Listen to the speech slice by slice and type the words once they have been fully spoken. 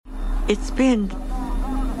It's been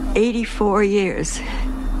 84 years,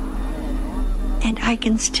 and I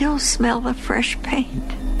can still smell the fresh paint.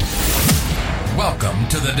 Welcome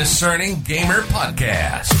to the Discerning Gamer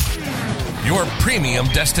Podcast, your premium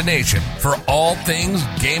destination for all things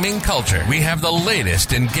gaming culture. We have the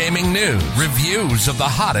latest in gaming news, reviews of the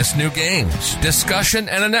hottest new games, discussion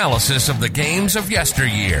and analysis of the games of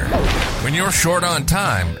yesteryear. When you're short on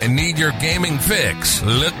time and need your gaming fix,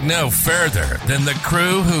 look no further than the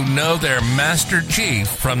crew who know their Master Chief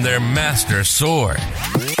from their Master Sword.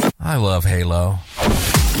 I love Halo.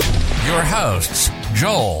 Your hosts,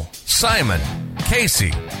 Joel, Simon,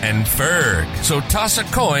 Casey, and Ferg. So toss a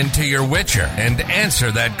coin to your Witcher and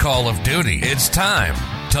answer that Call of Duty. It's time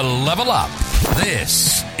to level up.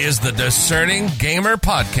 This is the Discerning Gamer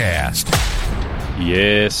Podcast.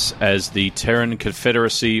 Yes, as the Terran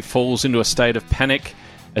Confederacy falls into a state of panic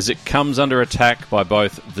as it comes under attack by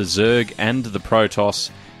both the Zerg and the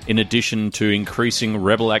Protoss, in addition to increasing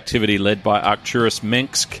rebel activity led by Arcturus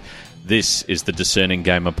Mensk, this is the Discerning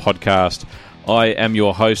Gamer Podcast. I am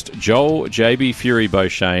your host, Joel JB Fury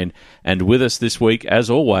Beauchesne, and with us this week,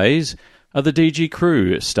 as always, are the DG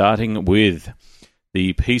crew, starting with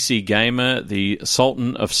the PC Gamer, the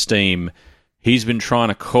Sultan of Steam. He's been trying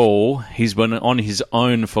to call. He's been on his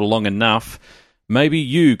own for long enough. Maybe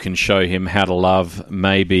you can show him how to love.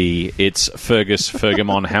 Maybe it's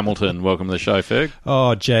Fergamon Hamilton. Welcome to the show, Ferg.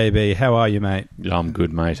 Oh, JB, how are you, mate? I'm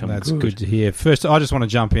good, mate. That's good to hear. First, I just want to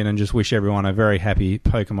jump in and just wish everyone a very happy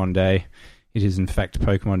Pokemon Day. It is, in fact,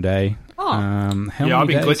 Pokemon Day. Oh. I've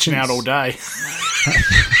been glitching out all day.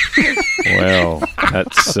 Well,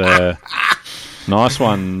 that's nice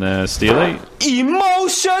one, Steely.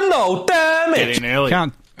 Emotional damage! Get in early.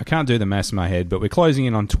 I can't do the maths in my head, but we're closing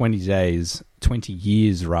in on 20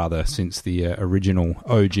 years rather, since the original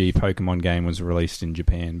OG Pokemon game was released in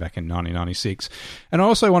Japan back in 1996. And I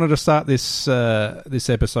also wanted to start this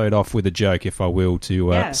episode off with a joke, if I will,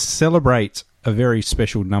 to celebrate a very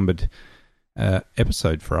special numbered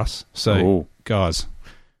episode for us. So, guys,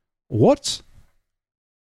 what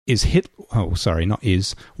is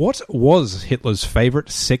what was Hitler's favourite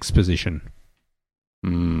sex position?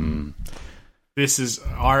 This is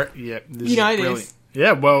art. Yeah, this you know is brilliant. this.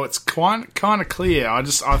 Yeah, well, it's kind of clear. I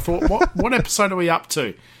thought, what episode are we up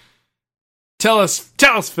to? Tell us,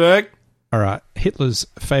 Ferg. All right, Hitler's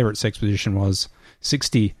favourite sex position was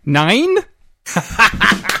 69.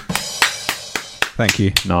 Thank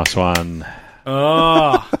you. Nice one.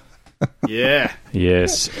 Oh, yeah.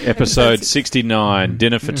 Yes, episode 69,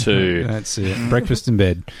 Dinner for Two. That's it. Breakfast in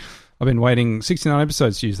bed. I've been waiting 69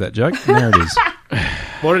 episodes to use that joke, and there it is.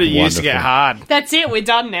 What did it use to get hard? That's it. We're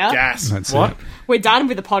done now. Gas. That's what? it. We're done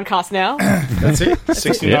with the podcast now. That's it.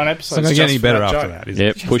 69 episodes. It's not going to get any better after that, is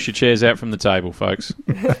it? Push your chairs out from the table, folks.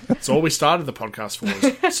 That's all we started the podcast for,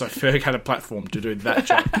 so Ferg had a platform to do that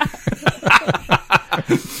joke.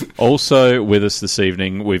 Also with us this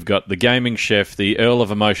evening, we've got the gaming chef, the Earl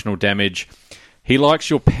of Emotional Damage. He likes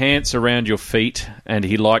your pants around your feet, and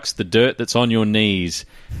he likes the dirt that's on your knees,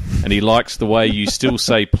 and he likes the way you still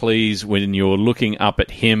say please when you're looking up at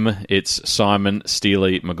him. It's Simon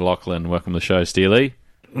Steely McLaughlin. Welcome to the show, Steely.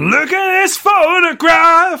 Look at this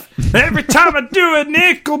photograph every time I do a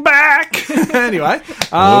Nickelback. Anyway,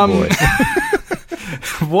 Oh boy.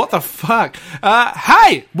 what the fuck?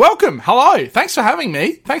 Hey, welcome. Hello. Thanks for having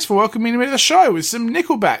me. Thanks for welcoming me to the show with some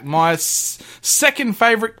Nickelback, my second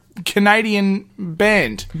favourite Canadian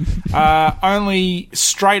band. Only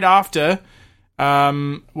straight after,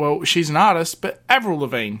 well, she's an artist, but Avril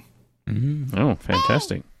Lavigne. Mm-hmm. Oh,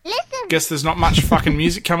 fantastic. Guess there's not much fucking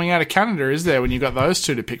music coming out of Canada, is there, when you've got those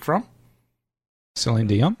two to pick from? Celine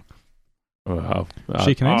Dion? Well,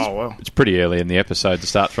 She Canadian? Oh, well. it's pretty early in the episode to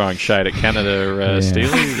start throwing shade at Canada, Steely.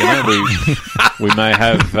 You know, we may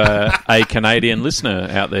have a Canadian listener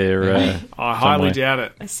out there. I highly somewhere. doubt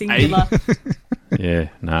it. A singular. Yeah,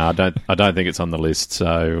 no, I don't think it's on the list.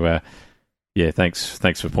 So, yeah, thanks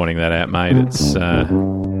for pointing that out, mate. It's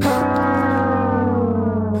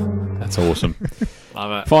that's awesome.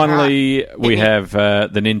 Love it. Finally, we have the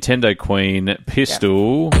Nintendo Queen,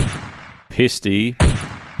 Pistol, Pisty,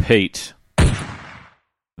 Pete,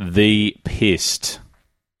 the Pissed.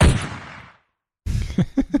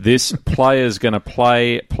 This player's going to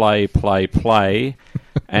play,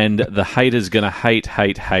 and the hater's going to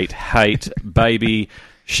hate, baby.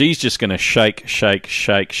 She's just going to shake.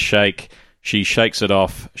 She shakes it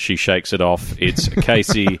off. It's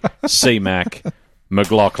Casey C-Mac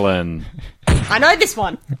McLaughlin. I know this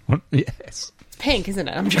one. Yes. It's pink, isn't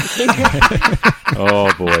it? I'm joking.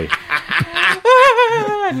 Oh, boy.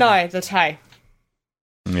 No, the Tay.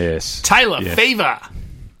 Yes. Taylor Fever.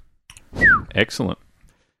 Excellent.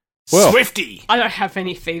 Well, Swifty. I don't have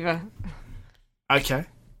any fever. Okay.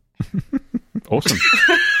 awesome.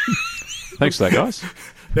 Thanks for that, guys.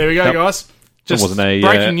 There we go, That- guys. Just wasn't a,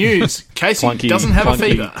 breaking news. Casey doesn't have a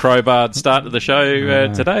fever. Crowbarred start to the show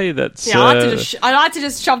today. That's Yeah, I like to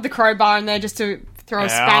just shove the crowbar in there just to throw a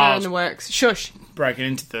spanner in the works. Shush. Breaking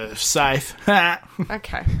into the safe. Okay.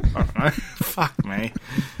 I don't know. Fuck me.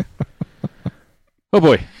 Oh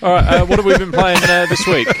boy! All right, what have we been playing this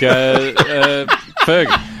week? Ferg,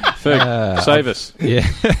 save us. Yeah.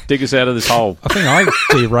 Dig us out of this hole. I think I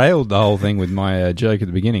derailed the whole thing with my joke at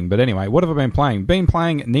the beginning. But anyway, what have I been playing? Been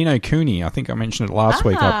playing Ni no Kuni. I think I mentioned it last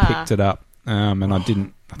week. I picked it up, and I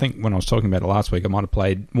didn't. I think when I was talking about it last week, I might have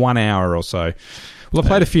played 1 hour or so. Well, I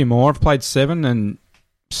played a few more. I've played 7, and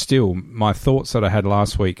still, my thoughts that I had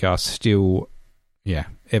last week are still,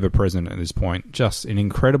 ever present at this point. Just an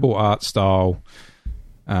incredible art style.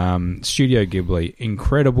 Studio Ghibli,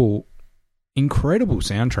 incredible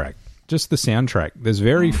soundtrack. Just the soundtrack. There's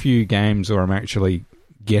very few games where I'm actually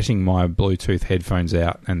getting my Bluetooth headphones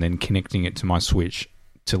out and then connecting it to my Switch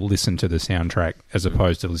to listen to the soundtrack as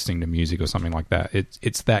opposed to listening to music or something like that.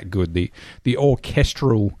 It's that good. The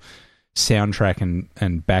orchestral soundtrack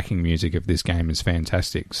and backing music of this game is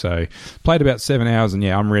fantastic. So played about 7 hours and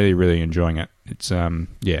I'm really, really enjoying it. It's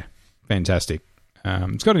fantastic.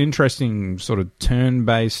 It's got an interesting sort of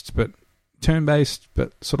turn-based, but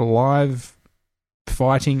sort of live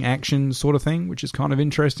fighting action sort of thing, which is kind of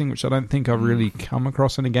interesting, which I don't think I've really come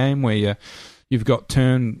across in a game where you've got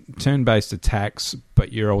turn-based attacks,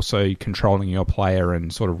 but you're also controlling your player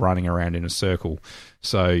and sort of running around in a circle.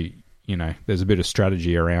 So, there's a bit of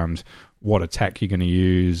strategy around what attack you're going to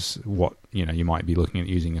use, what, you might be looking at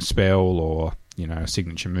using a spell or a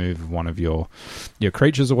signature move of one of your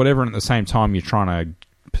creatures or whatever, and at the same time you're trying to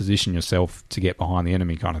position yourself to get behind the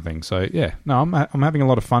enemy kind of thing. So I'm having a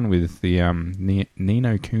lot of fun with the Ni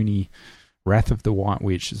no Kuni Wrath of the White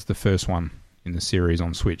Witch. It's the first one in the series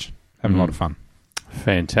on Switch. Having a lot of fun.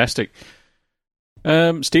 Fantastic.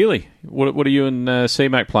 Steely, what are you and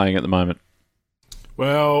CMAC playing at the moment?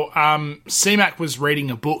 Well, CMAC was reading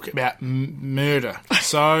a book about murder,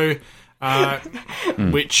 so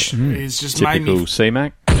which is just Typical made me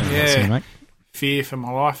CMAC. CMAC. Fear for my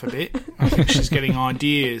life a bit. I think she's getting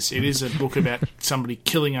ideas. It is a book about somebody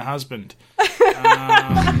killing her husband.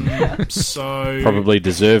 So Probably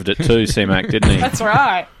deserved it too, CMAC, didn't he? That's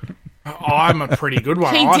right. I'm a pretty good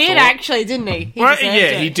one. He I did thought. actually, didn't he? He Well, deserved yeah,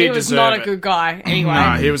 it. he did He was deserve not it. a good guy. Anyway.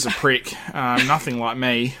 No, he was a prick. Nothing like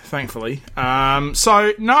me, thankfully. But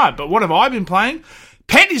what have I been playing?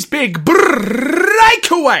 Penny's Big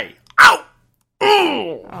Breakaway. Ow!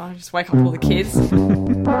 Ooh! Oh, just wake up all the kids.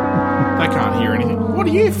 They can't hear anything. What are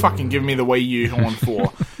you fucking giving me the Wii U horn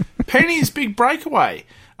for? Penny's Big Breakaway.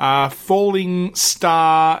 Falling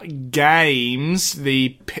Star Games,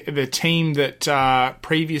 the team that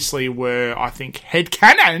previously were, I think,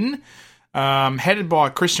 Headcanon, headed by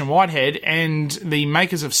Christian Whitehead, and the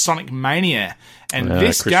makers of Sonic Mania. And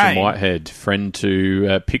this Christian game... Whitehead, friend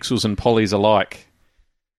to Pixels and Polys alike.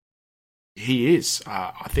 He is.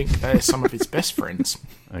 I think they're some of his best friends.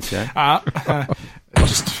 Okay.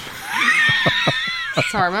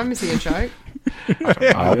 Sorry, am I missing a joke?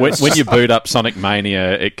 When you boot up Sonic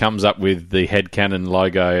Mania, it comes up with the Headcanon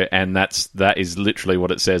logo, and that is literally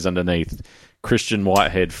what it says underneath. Christian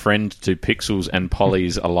Whitehead, friend to Pixels and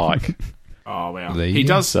Polys alike. Oh, wow. There you He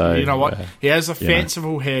go. does, So, you know what? He has a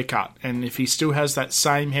fanciful haircut, and if he still has that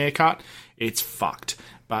same haircut, it's fucked.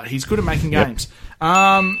 But he's good at making games.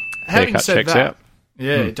 Having Haircut said checks that... out.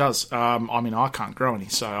 Yeah, it does. I mean, I can't grow any,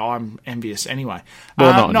 so I'm envious anyway.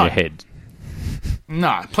 Well, not on no, your head.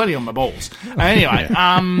 No, plenty on my balls. Anyway,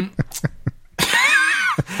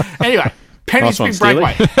 Penny's Nice one, Big Steely.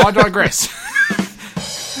 Breakaway. I digress.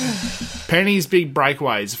 Penny's Big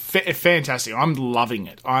Breakaway is fantastic. I'm loving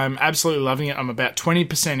it. I'm absolutely loving it. I'm about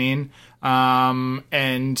 20% in.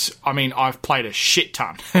 And I mean, I've played a shit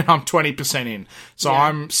ton and I'm 20% in. So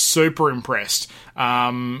I'm super impressed.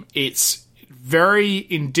 It's very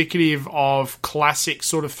indicative of classic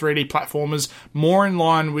sort of 3D platformers, more in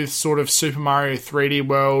line with sort of Super Mario 3D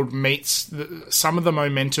World meets some of the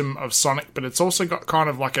momentum of Sonic, but it's also got kind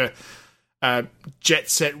of like a Jet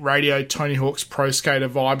Set Radio Tony Hawk's Pro Skater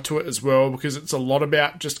vibe to it as well, because it's a lot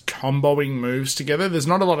about just comboing moves together. There's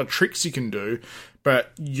not a lot of tricks you can do,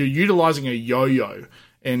 but you're utilizing a yo-yo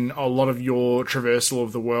in a lot of your traversal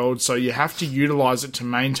of the world, so you have to utilize it to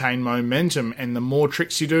maintain momentum, and the more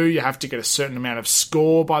tricks you do, you have to get a certain amount of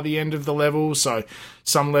score by the end of the level. So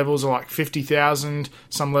some levels are like 50,000,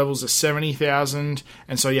 some levels are 70,000,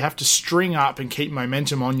 and so you have to string up and keep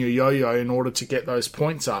momentum on your yo-yo in order to get those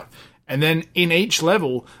points up. And then in each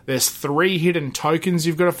level, there's 3 hidden tokens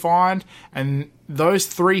you've got to find, and those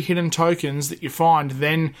 3 hidden tokens that you find,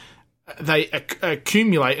 then they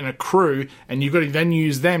accumulate and accrue, and you've got to then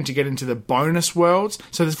use them to get into the bonus worlds.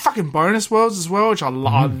 So there's fucking bonus worlds as well, which I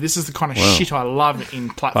love. This is the kind of shit I love in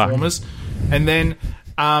platformers. And then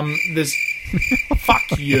there's...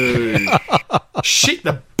 Fuck you. Shit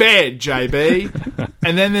the bed, JB.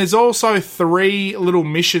 And then there's also 3 little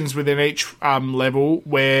missions within each level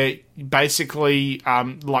where basically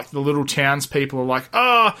like the little townspeople are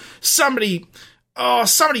like, somebody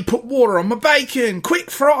put water on my bacon,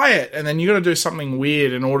 quick fry it. And then you got to do something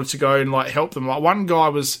weird in order to go and like help them. Like one guy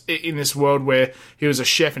was in this world where he was a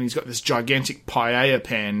chef and he's got this gigantic paella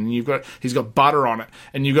pan, and he's got butter on it,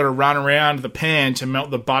 and you've got to run around the pan to melt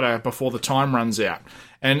the butter before the time runs out.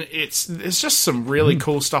 And it's just some really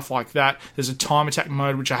cool stuff like that. There's a time attack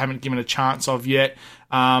mode which I haven't given a chance of yet,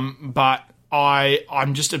 but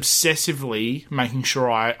I'm just obsessively making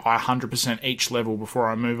sure I 100% each level before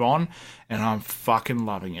I move on, and I'm fucking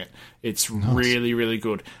loving it. It's really, really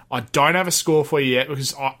good. I don't have a score for you yet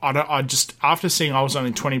because I just, after seeing I was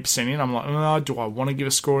only 20% in, I'm like, do I want to give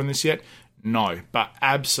a score in this yet? No, but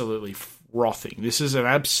absolutely frothing. This is an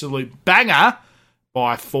absolute banger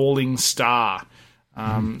by Falling Star.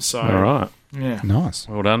 So, all right. Yeah. Nice.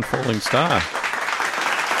 Well done, Falling Star.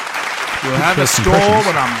 We'll have a score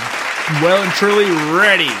when I'm well and truly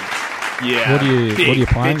ready. Yeah. What are you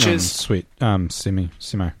playing bitches. on Switch?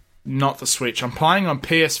 Simo. Not the Switch. I'm playing on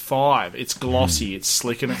PS5. It's glossy, it's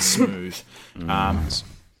slick, and it's smooth. Nice.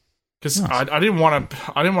 Because I didn't want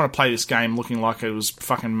to play this game looking like it was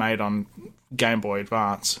fucking made on Game Boy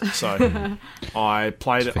Advance. So I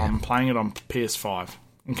played it. I'm playing it on PS5.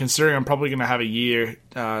 And considering I'm probably going to have a year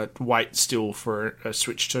wait still for a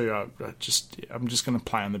Switch 2, I'm just going to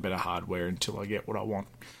play on the better hardware until I get what I want.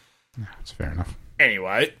 That's fair enough.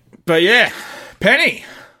 Anyway, but yeah, Penny.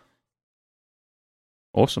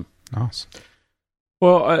 Awesome. Nice.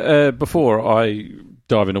 Well, before I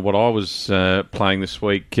dive into what I was playing this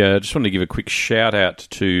week, I just wanted to give a quick shout out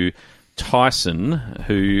to Tyson,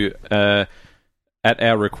 who, at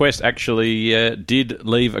our request, actually did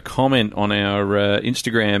leave a comment on our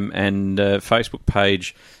Instagram and Facebook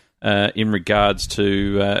page in regards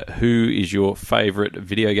to who is your favourite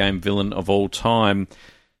video game villain of all time.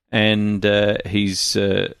 And he's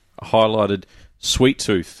highlighted Sweet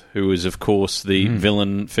Tooth, who is, of course, the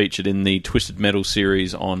villain featured in the Twisted Metal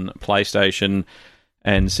series on PlayStation,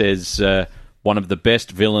 and says, one of the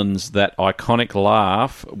best villains, that iconic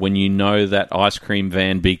laugh when you know that ice cream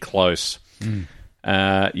van be close.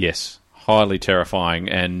 Yes, highly terrifying.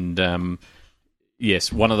 And,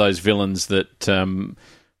 yes, one of those villains that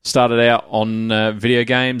started out on video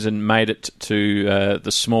games and made it to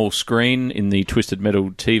the small screen in the Twisted Metal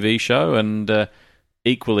TV show, and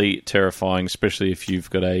equally terrifying, especially if you've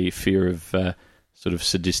got a fear of sort of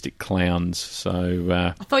sadistic clowns.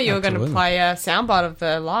 So I thought you were going to play a soundbite of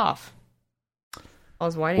the laugh. I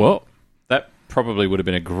was waiting. Well, that probably would have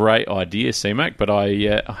been a great idea, C-Mac, but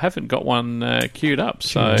I haven't got one queued up.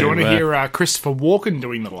 So do you want to hear Christopher Walken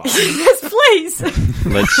doing the laugh? Yes, please.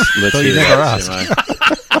 Let's hear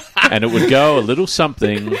that, and it would go a little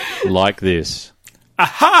something like this. Ha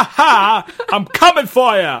ha! I'm coming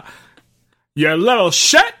for you, you little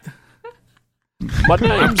shit! My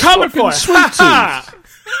name's I'm coming for you! Sweet Ha Tooth.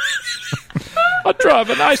 I drive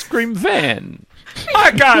an ice cream van.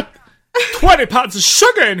 I got 20 pounds of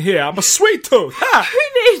sugar in here. I'm a sweet tooth. Ha! Who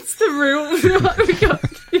needs the real?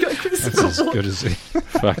 We got Christopher That's as good as it.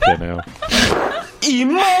 Fucking hell.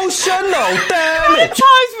 Emotional damage.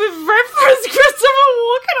 Times we've referenced Christopher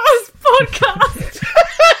Walken on this podcast.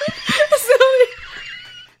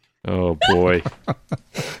 Oh boy.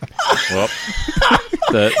 Well,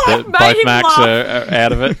 both him Macs laugh. are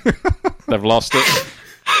out of it. They've lost it.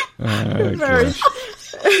 Very.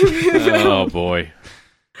 Oh boy.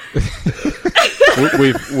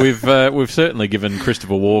 We've certainly given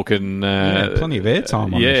Christopher Walken plenty of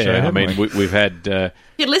airtime on the show. I mean, we? we've had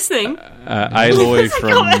You're listening. Aloy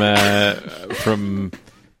from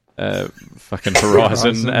fucking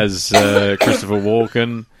Horizon as Christopher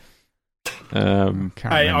Walken.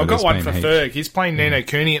 Hey, I've got one for Ferg. He's playing Nino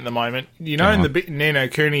Cooney at the moment. You know, in the bit Nino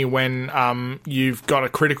Cooney, when you've got a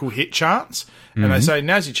critical hit chance, and they say,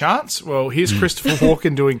 now's your chance. Well, here's Christopher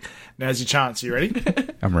Walken doing, now's your chance. You ready?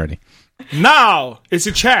 I'm ready. Now is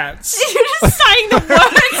your chance. You're just saying the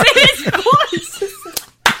words in his voice.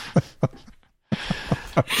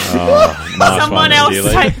 Oh, nice Someone one, else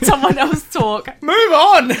Steely. take someone else talk. Move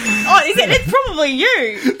on. Oh, is it? It's probably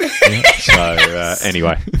you. So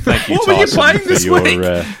anyway, thank you, What were you Tyson, playing for this your, week?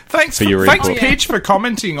 Thanks, for your thanks, input. Pidge, for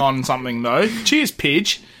commenting on something though. Cheers,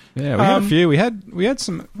 Pidge. Yeah, we had a few. We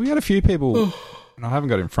had a few people, and I haven't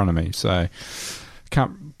got it in front of me, so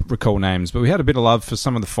can't recall names. But we had a bit of love for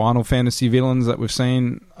some of the Final Fantasy villains that we've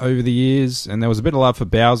seen over the years, and there was a bit of love for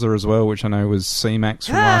Bowser as well, which I know was C-Max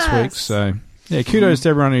from last week. So yeah, kudos to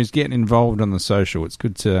everyone who's getting involved on the social. It's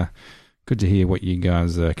good to hear what you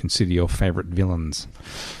guys consider your favourite villains.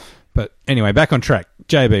 But anyway, back on track.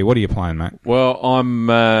 JB, what are you playing, mate? Well,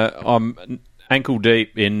 I'm ankle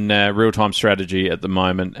deep in real-time strategy at the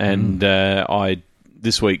moment, and I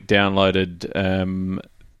this week downloaded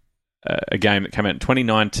a game that came out in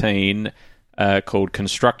 2019 called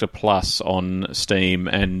Constructor Plus on Steam,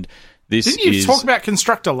 and this Didn't you talk about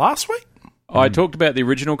Constructor last week? I talked about the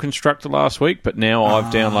original Constructor last week, but now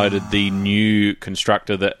I've downloaded the new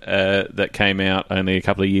Constructor that came out only a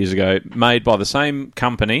couple of years ago, made by the same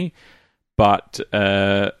company, but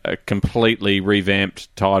a completely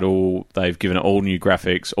revamped title. They've given it all new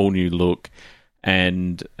graphics, all new look,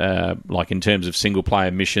 and like in terms of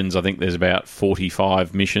single-player missions, I think there's about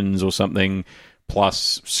 45 missions or something,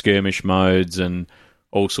 plus skirmish modes and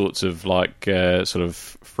all sorts of like sort of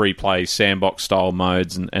free-play sandbox-style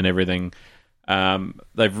modes and everything.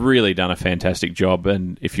 They've really done a fantastic job,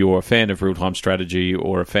 and if you're a fan of real-time strategy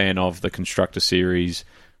or a fan of the Constructor series,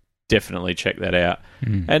 definitely check that out.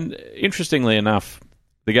 And interestingly enough,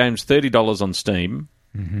 the game's $30 on Steam,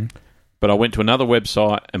 but I went to another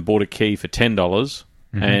website and bought a key for $10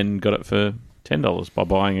 and got it for $10 by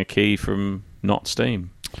buying a key from not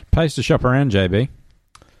Steam. Pays to shop around, JB.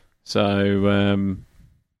 So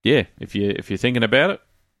yeah, if you're thinking about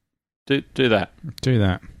it, do that. Do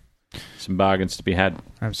that. Some bargains to be had.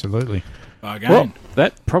 Absolutely. Bargain. Well,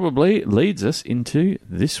 that probably leads us into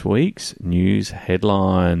this week's news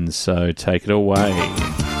headlines. So take it away.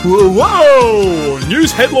 Whoa!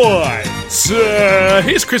 News headlines.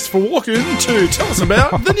 Here's Christopher Walken to tell us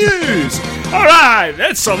about the news. All right,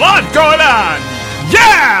 that's a lot going on.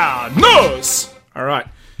 Yeah, news. All right,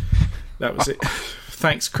 that was it.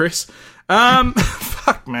 Thanks, Chris.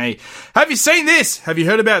 Fuck me. Have you seen this? Have you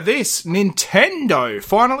heard about this? Nintendo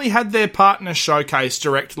finally had their partner showcase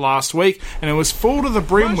direct last week, and it was full to the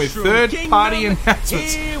brim with third-party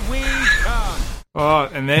announcements. Here we come. Oh,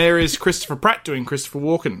 and there is Christopher Pratt doing Christopher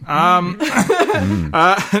Walken.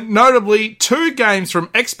 Notably, 2 games from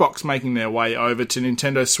Xbox making their way over to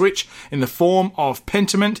Nintendo Switch in the form of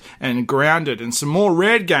Pentiment and Grounded, and some more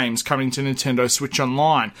rare games coming to Nintendo Switch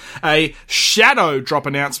Online. A shadow drop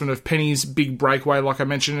announcement of Penny's Big Breakaway, like I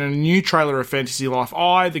mentioned, and a new trailer of Fantasy Life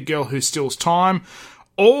I, The Girl Who Steals Time.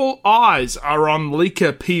 All eyes are on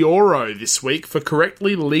leaker Pioro this week for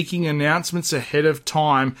correctly leaking announcements ahead of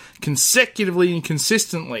time, consecutively and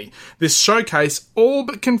consistently. This showcase all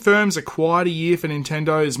but confirms a quieter year for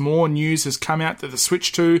Nintendo as more news has come out that the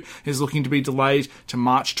Switch 2 is looking to be delayed to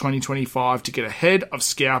March 2025 to get ahead of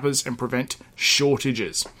scalpers and prevent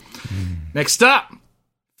shortages. Next up,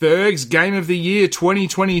 Ferg's Game of the Year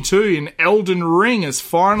 2022 in Elden Ring has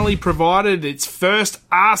finally provided its first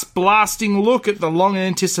ass-blasting look at the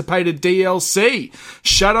long-anticipated DLC.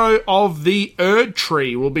 Shadow of the Erd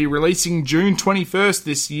Tree will be releasing June 21st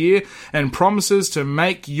this year and promises to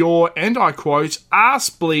make your, and I quote, ass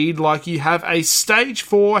bleed like you have a stage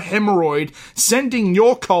 4 hemorrhoid, sending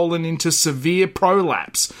your colon into severe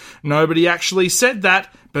prolapse. Nobody actually said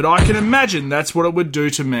that, but I can imagine that's what it would do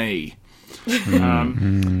to me.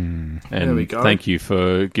 And there we go. Thank you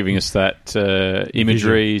for giving us that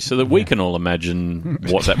imagery so that we can all imagine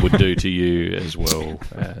what that would do to you as well,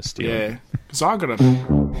 Steele. Yeah, because I got a...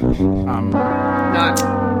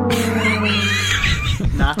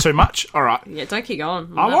 No. Too much? All right. Yeah, don't keep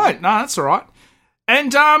going. I won't. No, that's all right.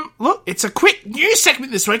 And, look, it's a quick news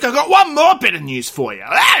segment this week. I've got one more bit of news for you.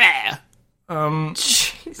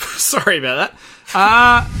 Sorry about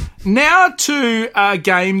that. Now to a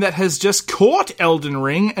game that has just caught Elden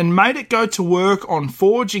Ring and made it go to work on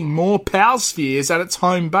forging more Pal Spheres at its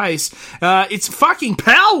home base. It's fucking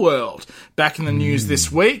Pal World back in the news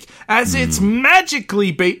this week, as it's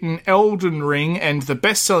magically beaten Elden Ring and the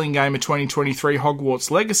best-selling game of 2023,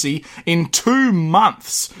 Hogwarts Legacy, in 2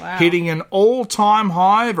 months, hitting an all-time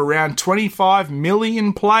high of around 25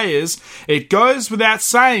 million players. It goes without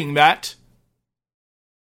saying that...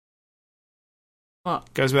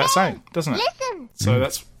 Goes without saying, doesn't it? Listen. So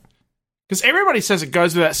that's... Because everybody says it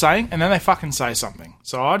goes without saying, and then they fucking say something.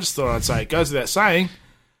 So I just thought I'd say it goes without saying.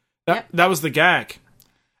 That was the gag.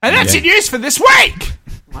 And that's your news for this week!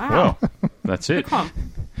 Wow. Well, that's it.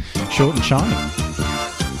 Short and shiny.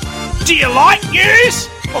 Do you like news?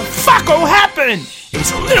 Well, fuck all happened! It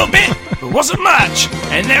was a little bit, but it wasn't much.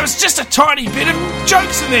 And there was just a tiny bit of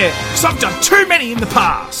jokes in there, because I've done too many in the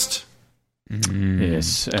past.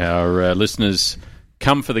 Yes, our listeners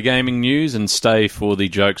come for the gaming news and stay for the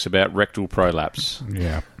jokes about rectal prolapse.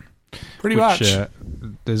 Yeah. Pretty much.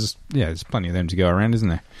 There's plenty of them to go around, isn't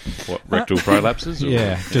there? What, rectal prolapses? Or?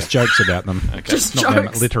 Yeah, just jokes about them. Okay. Just Not them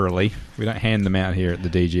jokes. literally. We don't hand them out here at the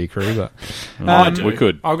DG crew, but I do. We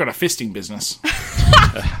could. I've got a fisting business.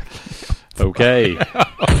 Okay.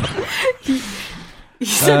 You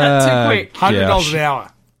said that too quick. $100 an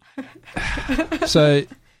hour. so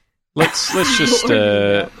Let's just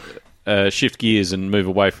shift gears and move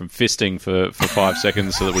away from fisting for 5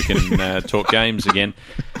 seconds so that we can talk games again.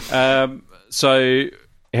 So,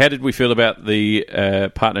 how did we feel about the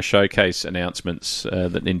partner showcase announcements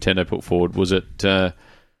that Nintendo put forward? Was it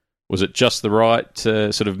just the right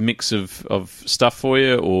sort of mix of stuff for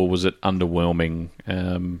you, or was it underwhelming?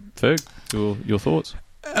 Ferg, your thoughts?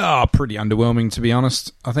 pretty underwhelming, to be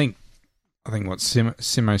honest. I think what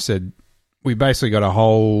Simo said, we basically got a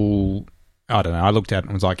whole... I don't know, I looked at it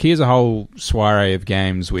and was like, here's a whole soiree of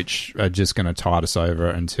games which are just going to tide us over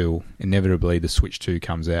until inevitably the Switch 2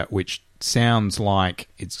 comes out, which sounds like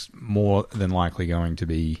it's more than likely going to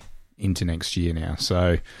be into next year now.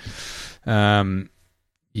 So,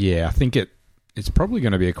 yeah, I think it's probably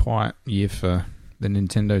going to be a quiet year for the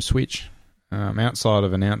Nintendo Switch, outside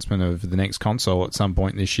of announcement of the next console at some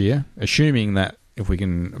point this year, assuming that, if we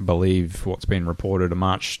can believe what's been reported, a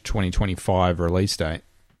March 2025 release date.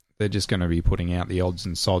 They're just going to be putting out the odds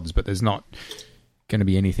and sods, but there's not going to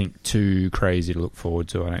be anything too crazy to look forward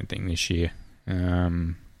to, I don't think, this year.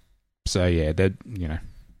 So, yeah, they're,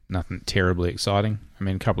 nothing terribly exciting. I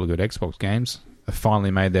mean, a couple of good Xbox games have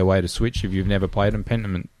finally made their way to Switch. If you've never played them,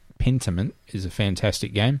 Pentiment is a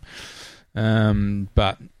fantastic game.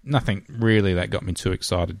 But nothing really that got me too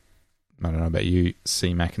excited. I don't know about you,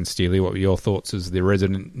 C-Mac and Steely. What were your thoughts as the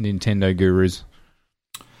resident Nintendo gurus?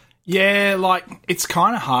 Yeah, it's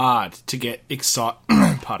kind of hard to get excited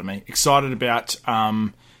about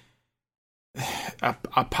a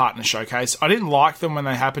partner showcase. I didn't like them when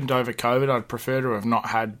they happened over COVID. I'd prefer to have not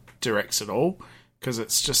had directs at all, because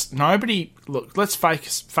it's just nobody... Look, let's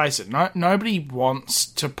face it, nobody wants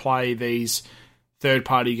to play these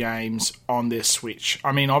third-party games on their Switch.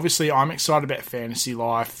 I mean, obviously, I'm excited about Fantasy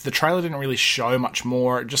Life. The trailer didn't really show much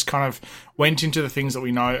more. It just kind of went into the things that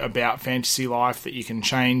we know about Fantasy Life, that you can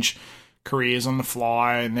change careers on the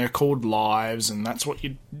fly, and they're called lives, and that's what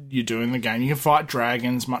you do in the game. You can fight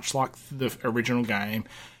dragons, much like the original game.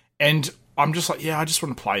 And I'm just like, yeah, I just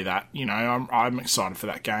want to play that. I'm excited for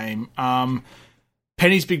that game.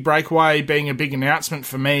 Penny's Big Breakaway being a big announcement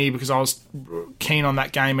for me, because I was keen on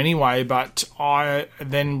that game anyway, but I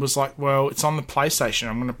then was like, well, it's on the PlayStation.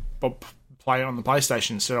 I'm going to play it on the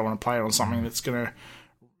PlayStation instead. I want to play it on something that's going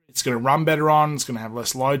to run better on, it's going to have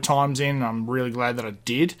less load times in. I'm really glad that I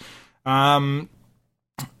did. And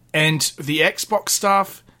the Xbox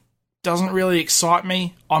stuff doesn't really excite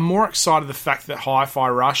me. I'm more excited the fact that Hi-Fi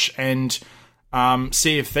Rush and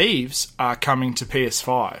Sea of Thieves are coming to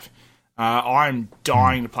PS5. I'm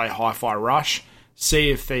dying to play Hi-Fi Rush.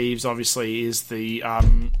 Sea of Thieves obviously is the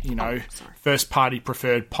first-party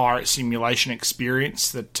preferred pirate simulation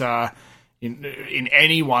experience that in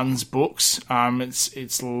anyone's books,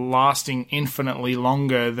 it's lasting infinitely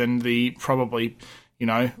longer than the probably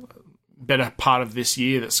better part of this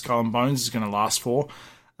year that Skull and Bones is going to last for.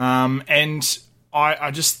 And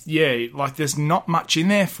I just, there's not much in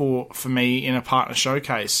there for me in a partner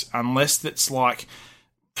showcase, unless it's like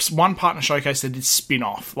one partner showcase that did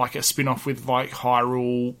spin-off, like a spin-off with like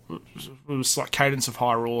Hyrule, it was like Cadence of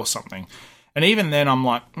Hyrule or something. And even then I'm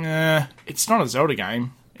like, it's not a Zelda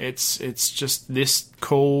game. It's just this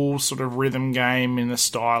cool sort of rhythm game in the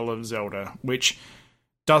style of Zelda, which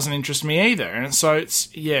doesn't interest me either. And so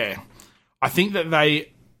I think that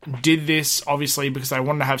they did this obviously because they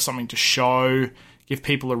wanted to have something to show, give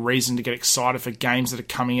people a reason to get excited for games that are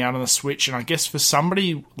coming out on the Switch. And I guess for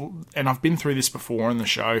somebody, and I've been through this before in the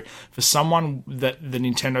show, for someone that the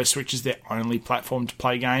Nintendo Switch is their only platform to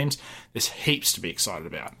play games, there's heaps to be excited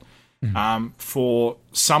about. For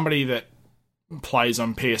somebody that plays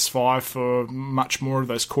on PS5 for much more of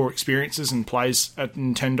those core experiences and plays at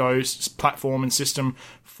Nintendo's platform and system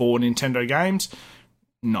for Nintendo games,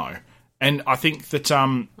 no. And I think that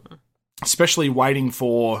especially waiting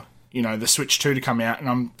for the Switch 2 to come out, and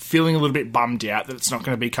I'm feeling a little bit bummed out that it's not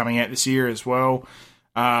going to be coming out this year as well.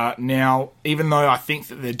 Now, even though I think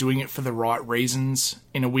that they're doing it for the right reasons,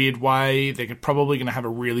 in a weird way, they're probably going to have a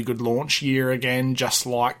really good launch year again, just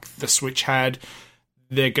like the Switch had.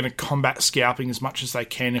 They're going to combat scalping as much as they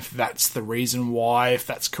can if that's the reason why, if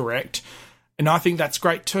that's correct. And I think that's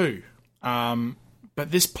great too. But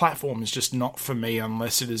this platform is just not for me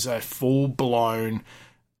unless it is a full-blown,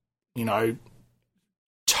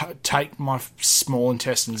 take my small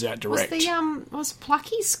intestines out direct. Was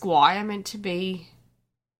Plucky Squire meant to be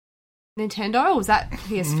Nintendo, or was that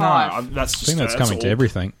PS5? No, that's just, I think that's coming to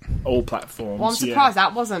everything. All platforms. Well, I'm surprised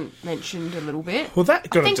that wasn't mentioned a little bit. Well, that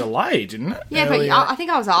got a delay, didn't it? Yeah, earlier? but I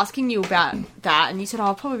think I was asking you about that, and you said,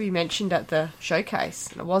 I'll probably be mentioned at the showcase.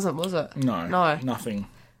 And it wasn't, was it? No, nothing.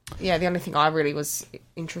 Yeah, the only thing I really was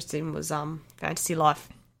interested in was Fantasy Life.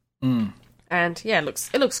 And yeah,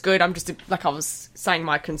 it looks good. I'm just, like I was saying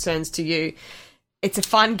my concerns to you, it's a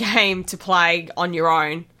fun game to play on your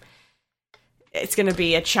own. It's going to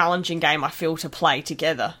be a challenging game, I feel, to play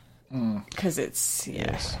together. Because it's,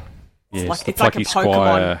 Yes, it's like a Plucky Pokemon.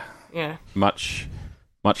 Squire, Yeah. much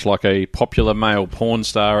like a popular male porn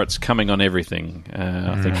star, it's coming on everything.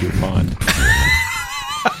 I think you'll find.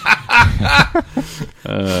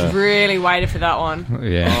 Really waited for that one.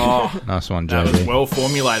 Yeah. Nice one, That was JB. well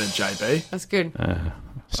formulated, JB. That's good.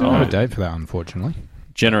 Still no date for that, unfortunately.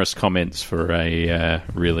 Generous comments for a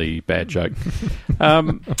really bad joke.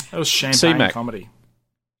 That was champagne C-Mac. comedy.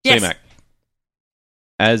 Yes. C-Mac,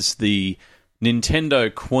 as the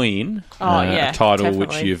Nintendo Queen, yeah, a title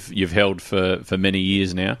definitely. which you've held for many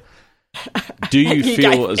years now, do you You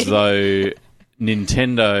feel gave as me- though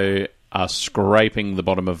Nintendo are scraping the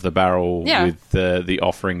bottom of the barrel Yeah. with the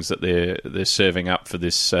offerings that they're serving up for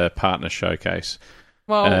this partner showcase?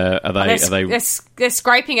 Well, Are they? they're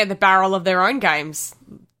scraping at the barrel of their own games.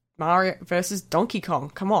 Mario versus Donkey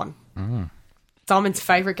Kong. Come on. Simon's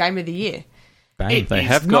favourite game of the year. Bang. They It's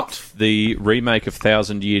have not- got the remake of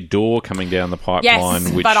Thousand Year Door coming down the pipeline.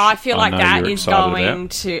 Yes, which but I feel like know that you're is excited going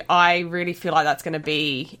about. to... I really feel like that's going to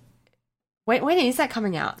be... When is that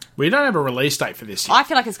coming out? We don't have a release date for this yet. I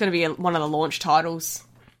feel like it's going to be one of the launch titles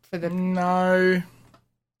for the... No.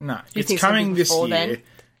 think It's it's gonna coming be this before year. then?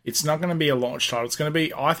 It's not going to be a launch title. It's going to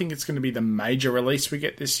be. I think it's going to be the major release we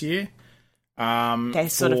get this year. They're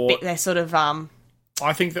sort of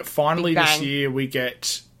I think that finally Big this bang. year we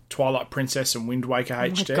get Twilight Princess and Wind Waker oh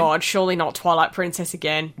HD. my God, surely not Twilight Princess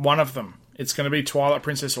again. One of them. It's going to be Twilight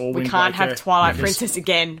Princess or We Wind can't Waker. have Twilight because- Princess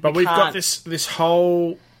again. But We we've got can't. this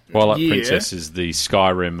whole Twilight year. Princess is the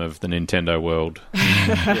Skyrim of the Nintendo world.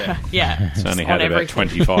 Yeah. It's only on had about everything.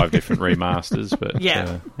 25 different remasters, but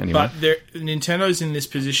Yeah. anyway. But Nintendo's in this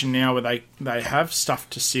position now where they have stuff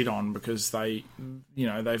to sit on because they've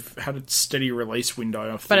had a steady release window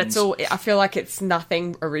of But things. it's all... I feel like it's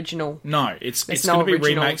nothing original. No, it's no going to be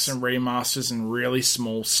originals. remakes and remasters and really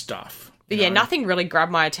small stuff. But yeah, nothing really grabbed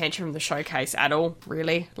my attention from the showcase at all,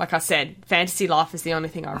 really. Like I said, Fantasy Life is the only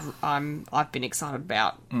thing I've been excited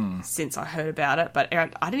about since I heard about it. But I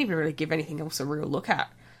didn't even really give anything else a real look at,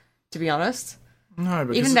 to be honest. No,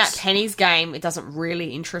 because Even that it's- Penny's game, it doesn't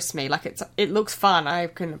really interest me. Like it looks fun, I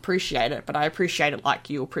can appreciate it, but I appreciate it like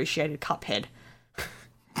you appreciated Cuphead.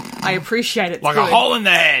 I appreciate it like good. a hole in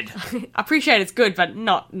the head. I appreciate it's good, but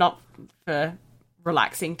not for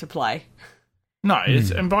relaxing to play. No,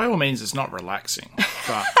 and by all means, it's not relaxing,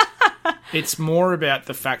 but it's more about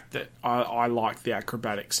the fact that I like the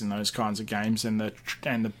acrobatics in those kinds of games and the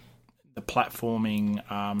platforming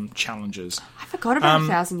challenges. I forgot about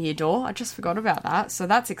 1,000 Year Door. I just forgot about that. So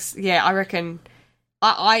that's I reckon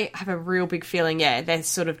I have a real big feeling. Yeah, there's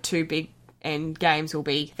sort of two big end games will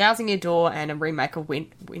be 1,000 Year Door and a remake of Wind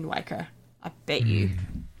Waker. I bet you.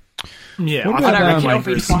 Yeah, What I about, I don't reckon it'll Wind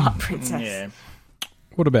be Waker's- Twilight Princess. Yeah,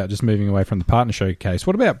 What about, just moving away from the partner showcase,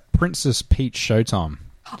 what about Princess Peach Showtime?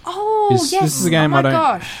 Oh, yes. This is a game oh my I don't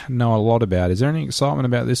gosh. know a lot about. Is there any excitement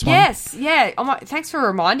about this one? Yes, yeah. Oh my, thanks for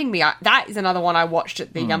reminding me. That is another one I watched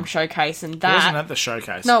at the showcase, and it wasn't that. at the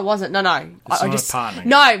showcase. No, it wasn't. No. It's I not just a partner.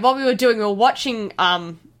 no. What we were doing, we were watching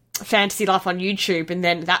Fantasy Life on YouTube, and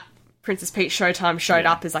then that Princess Peach Showtime showed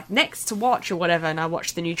up as like next to watch or whatever, and I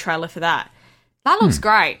watched the new trailer for that. That looks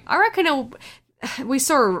great. I reckon it'll. We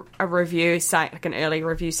saw a review saying, like an early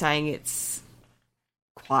review saying it's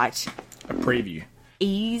quite A preview.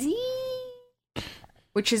 easy,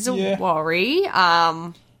 which is a Yeah. worry.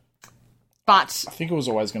 But I think it was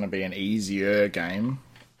always going to be an easier game.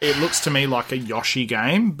 It looks to me like a Yoshi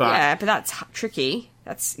game, but yeah, but that's tricky.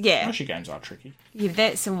 That's Yoshi games are tricky. yeah.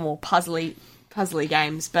 There's some more puzzly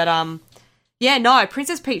games, but yeah, no.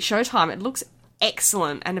 Princess Peach Showtime. It looks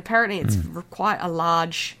excellent, and apparently it's quite a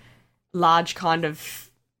large kind of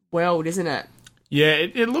world, isn't it? Yeah,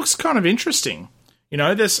 it looks kind of interesting. You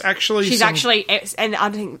know, there's actually She's some- actually, and I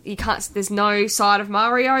think you can't. There's no side of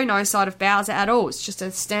Mario, no side of Bowser at all. It's just a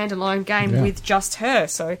standalone game with just her.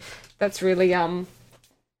 So that's really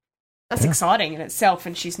that's exciting in itself.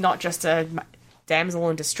 And she's not just a damsel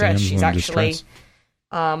in distress. Damsel She's in actually distress.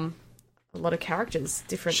 a lot of characters,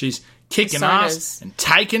 different. She's kicking personas. ass and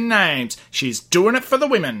taking names. She's doing it for the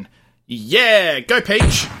women. Yeah, go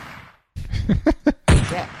Peach.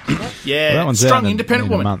 Yeah. Yeah, that one's strong, out independent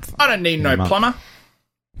in a woman. month. I don't need In no a month. plumber.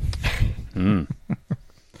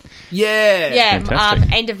 Yeah. Yeah,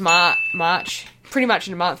 Fantastic. end of March. Pretty much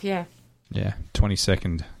in a month, yeah. Yeah,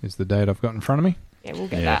 22nd is the date I've got in front of me. Yeah, we'll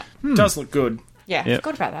get Yeah. that. Does look good. Yeah, Yep.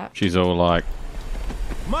 forgot about that. She's all like,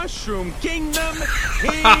 Mushroom Kingdom,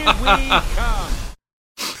 here we come.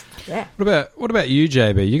 Yeah. What about you,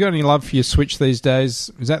 JB? You got any love for your Switch these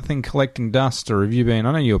days? Is that thing collecting dust, or have you been?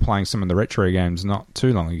 I know you were playing some of the retro games not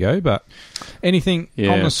too long ago, but anything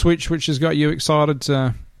Yeah. on the Switch which has got you excited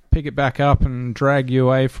to pick it back up and drag you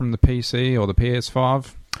away from the PC or the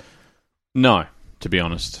PS5? no, to be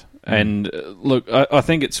honest. And look, I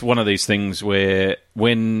think it's one of these things where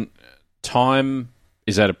when time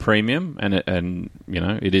is at a premium, and you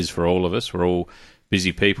know it is for all of us. We're all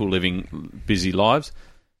busy people living busy lives.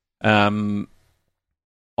 I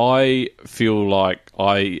feel like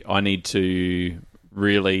I need to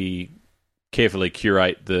really carefully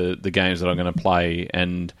curate the games that I'm going to play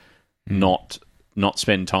and not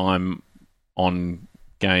spend time on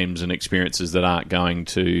games and experiences that aren't going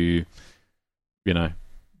to, you know,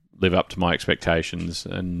 live up to my expectations.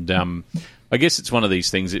 And I guess it's one of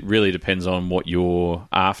these things. It really depends on what you're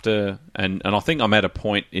after, and I think I'm at a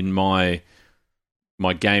point in my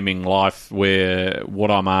gaming life where what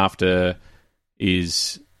I'm after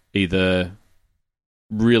is either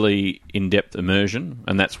really in-depth immersion,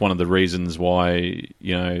 and that's one of the reasons why,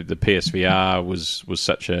 you know, the PSVR was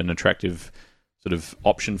such an attractive sort of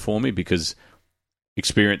option for me, because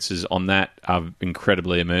experiences on that are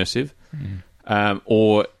incredibly immersive,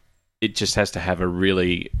 or it just has to have a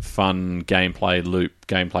really fun gameplay loop,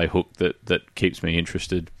 gameplay hook that keeps me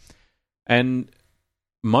interested. And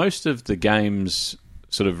most of the games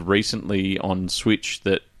sort of recently on Switch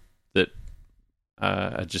that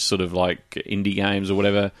are just sort of like indie games or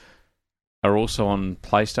whatever are also on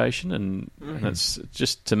PlayStation, and it's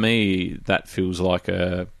just, to me, that feels like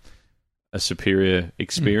a superior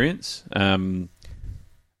experience.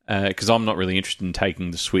 Because I'm not really interested in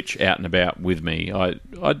taking the Switch out and about with me. I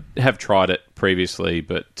have tried it previously,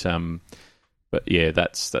 but yeah,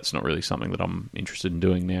 that's not really something that I'm interested in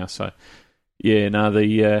doing now. So yeah, no,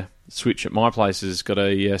 the Switch at my place has got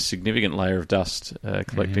a significant layer of dust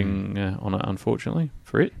collecting on it, unfortunately,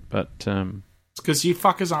 for it. But It's because you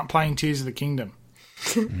fuckers aren't playing Tears of the Kingdom.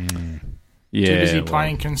 yeah, Too busy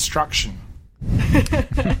playing construction.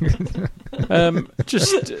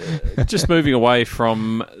 Just moving away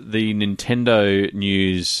from the Nintendo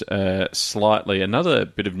news slightly, another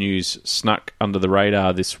bit of news snuck under the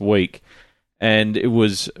radar this week, and it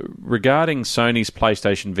was regarding Sony's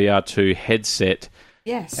PlayStation VR2 headset.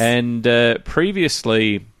 Yes. And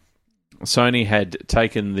previously, Sony had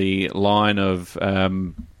taken the line of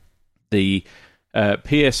the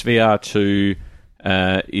PSVR2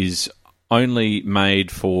 is only made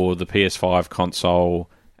for the PS5 console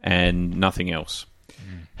and nothing else.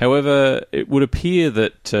 However, it would appear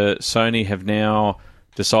that Sony have now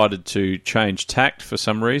decided to change tact for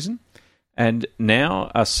some reason, and now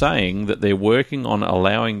are saying that they're working on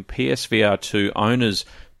allowing PSVR2 owners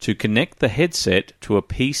to connect the headset to a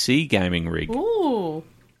PC gaming rig. Ooh.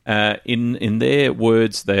 In their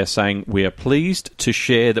words, they are saying, "We are pleased to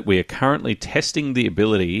share that we are currently testing the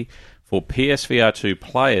ability for PSVR2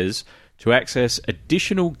 players to access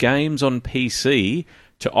additional games on PC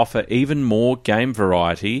to offer even more game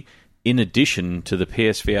variety in addition to the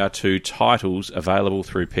PSVR2 titles available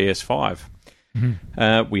through PS5.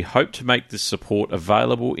 We hope to make this support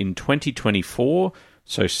available in 2024,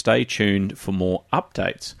 so stay tuned for more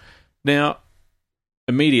updates." Now,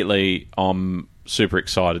 immediately I'm super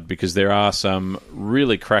excited because there are some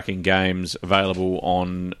really cracking games available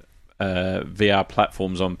on VR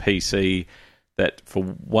platforms on PC that for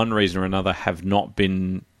one reason or another have not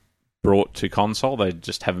been brought to console. They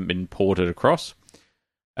just haven't been ported across.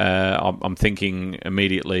 I'm thinking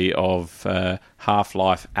immediately of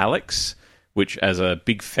Half-Life Alyx, which, as a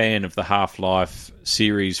big fan of the Half-Life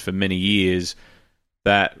series for many years,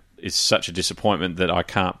 that is such a disappointment that I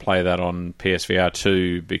can't play that on PSVR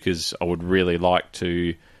 2 because I would really like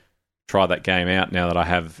to try that game out now that I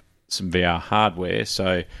have some VR hardware.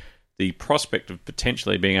 So the prospect of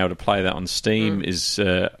potentially being able to play that on Steam is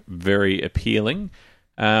very appealing.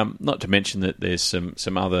 Not to mention that there's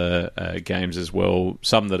some other games as well,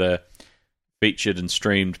 some that are featured and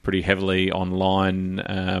streamed pretty heavily online.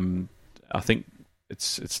 I think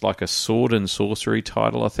it's like a sword and sorcery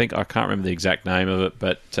title, I think. I can't remember the exact name of it,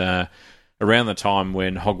 but around the time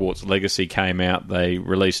when Hogwarts Legacy came out, they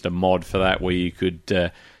released a mod for that where you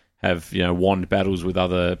could have, wand battles with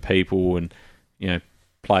other people and,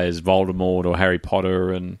 play as Voldemort or Harry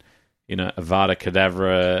Potter, and Avada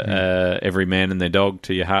Kedavra, Every Man and Their Dog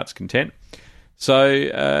to your heart's content. So,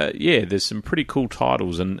 there's some pretty cool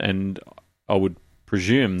titles, and I would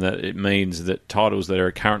presume that it means that titles that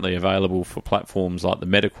are currently available for platforms like the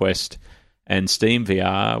MetaQuest and Steam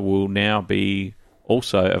VR will now be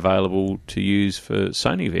also available to use for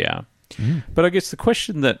Sony VR. But I guess the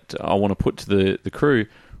question that I want to put to the crew,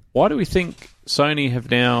 why do we think Sony have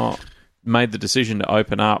now made the decision to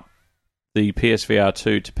open up the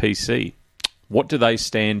PSVR2 to PC? What do they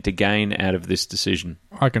stand to gain out of this decision?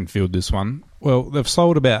 I can field this one. Well, they've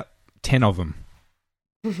sold about 10 of them.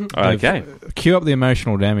 Okay. Cue up the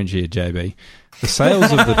emotional damage here, JB. The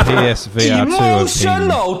sales of the PSVR2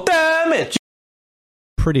 have been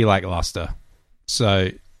pretty lackluster.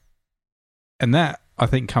 So, and that, I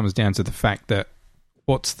think, comes down to the fact that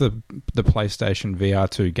what's the PlayStation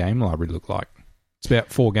VR2 game library look like? It's about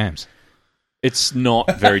 4 games. It's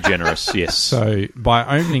not very generous, yes. So,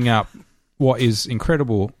 by opening up what is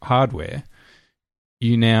incredible hardware,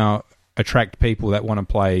 you now attract people that want to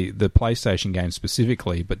play the PlayStation games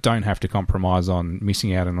specifically, but don't have to compromise on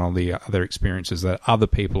missing out on all the other experiences that other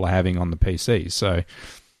people are having on the PC. So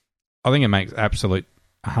I think it makes absolute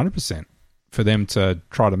 100% for them to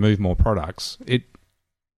try to move more products.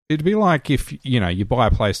 It'd be like if, you buy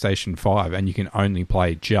a PlayStation 5 and you can only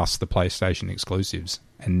play just the PlayStation exclusives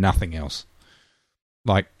and nothing else.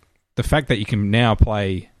 Like, the fact that you can now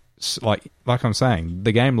play... Like I'm saying,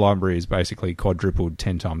 the game library is basically quadrupled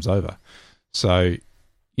 10 times over. So,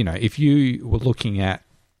 if you were looking at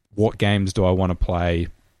what games do I want to play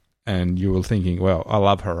and you were thinking, well, I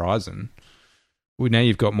love Horizon, well, now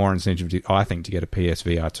you've got more incentive, I think, to get a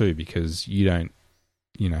PSVR2 because you don't,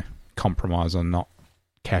 compromise on not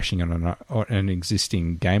cashing on an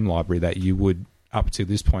existing game library that you would, up to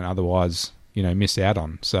this point, otherwise, miss out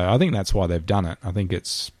on. So I think that's why they've done it. I think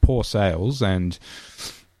it's poor sales and...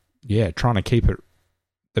 trying to keep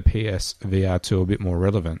the PSVR2 a bit more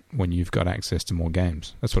relevant when you've got access to more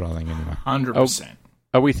games. That's what I think anyway. 100%.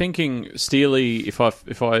 Are we thinking, Steely, if I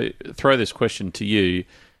throw this question to you,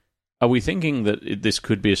 are we thinking that this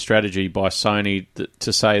could be a strategy by Sony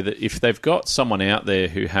to say that if they've got someone out there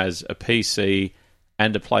who has a PC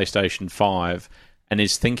and a PlayStation 5 and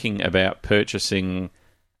is thinking about purchasing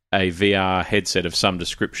a VR headset of some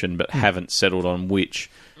description but haven't settled on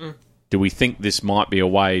which... Do we think this might be a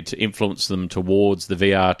way to influence them towards the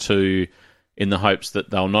VR2 in the hopes that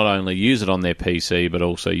they'll not only use it on their PC but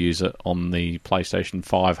also use it on the PlayStation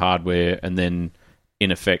 5 hardware, and then,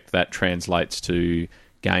 in effect, that translates to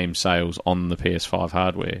game sales on the PS5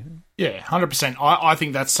 hardware? Yeah, 100%. I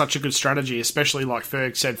think that's such a good strategy, especially, like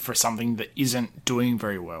Ferg said, for something that isn't doing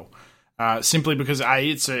very well. Simply because, A,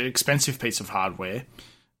 it's an expensive piece of hardware.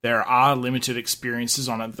 There are limited experiences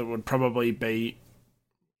on it that would probably be...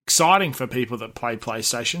 exciting for people that play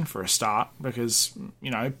PlayStation for a start, because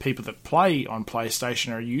people that play on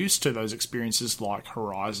PlayStation are used to those experiences like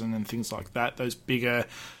Horizon and things like that, those bigger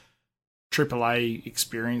AAA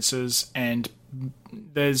experiences, and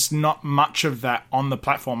there's not much of that on the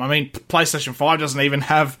platform. I mean, PlayStation 5 doesn't even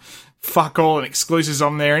have fuck all and exclusives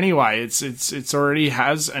on there anyway. It's already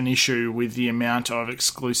has an issue with the amount of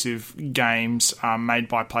exclusive games made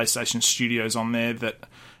by PlayStation Studios on there that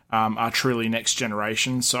are truly next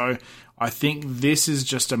generation. So I think this is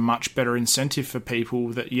just a much better incentive for people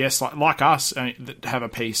that, yes, like us, that have a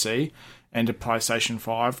PC and a PlayStation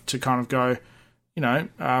 5 to kind of go,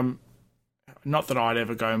 not that I'd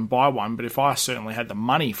ever go and buy one, but if I certainly had the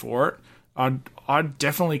money for it, I'd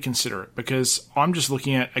definitely consider it, because I'm just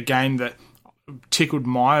looking at a game that tickled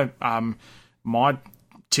my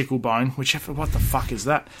tickle bone, whichever, what the fuck is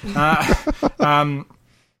that?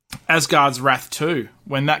 Asgard's Wrath 2,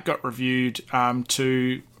 when that got reviewed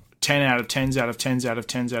to 10 out of 10s out of 10s out of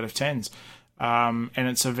 10s out of 10s. And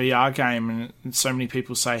it's a VR game, and so many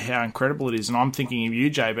people say how incredible it is. And I'm thinking of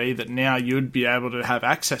you, JB, that now you'd be able to have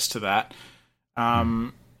access to that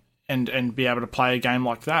and be able to play a game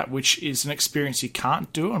like that, which is an experience you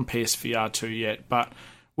can't do on PSVR 2 yet. But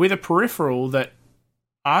with a peripheral that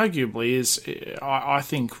arguably is, I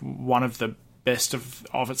think, one of the best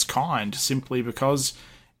of its kind, simply because...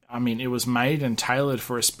 I mean, it was made and tailored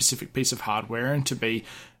for a specific piece of hardware and to be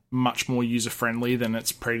much more user-friendly than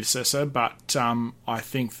its predecessor. But I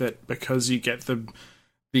think that because you get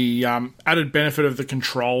the added benefit of the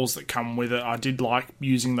controls that come with it, I did like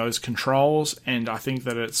using those controls, and I think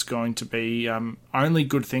that it's going to be only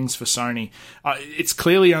good things for Sony. It's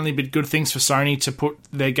clearly only been good things for Sony to put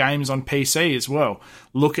their games on PC as well.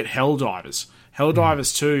 Look at Helldivers.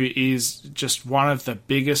 Helldivers 2 is just one of the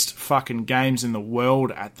biggest fucking games in the world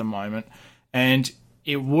at the moment. And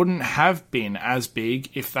it wouldn't have been as big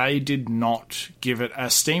if they did not give it a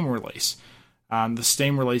Steam release. The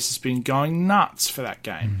Steam release has been going nuts for that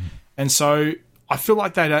game. And so I feel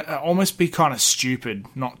like they'd almost be kind of stupid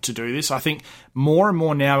not to do this. I think more and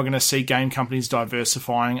more now we're going to see game companies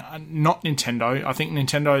diversifying. Not Nintendo. I think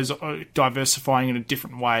Nintendo is diversifying in a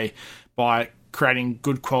different way by creating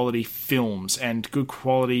good quality films and good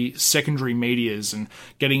quality secondary medias and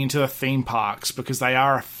getting into the theme parks because they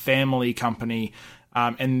are a family company.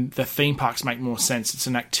 And the theme parks make more sense. It's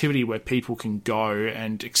an activity where people can go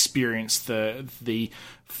and experience the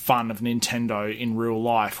fun of Nintendo in real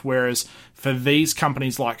life. Whereas for these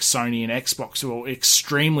companies like Sony and Xbox, or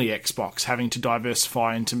extremely Xbox, having to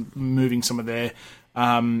diversify into moving some of their,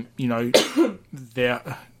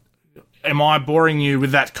 their... Am I boring you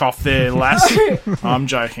with that cough there, lass? I'm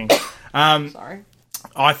joking. Sorry.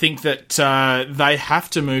 I think that they have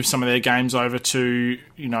to move some of their games over to,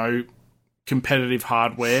 competitive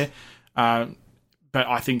hardware. But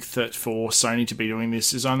I think that for Sony to be doing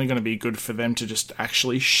this is only going to be good for them to just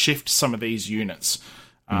actually shift some of these units.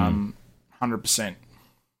 100%.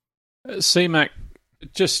 C-Mac,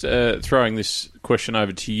 just throwing this question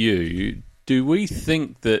over to you, do we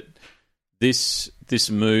think that this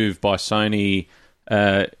move by Sony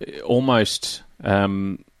almost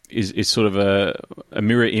is sort of a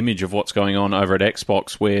mirror image of what's going on over at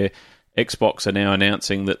Xbox, where Xbox are now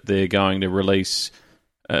announcing that they're going to release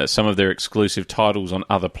some of their exclusive titles on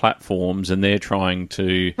other platforms, and they're trying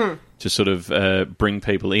to sort of bring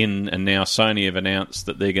people in, and now Sony have announced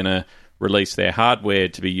that they're going to release their hardware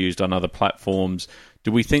to be used on other platforms.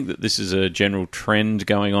 Do we think that this is a general trend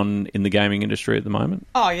going on in the gaming industry at the moment?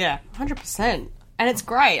 Oh, yeah, 100%. And it's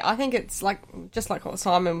great. I think it's just like what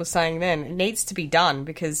Simon was saying then. It needs to be done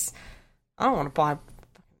because I don't want to buy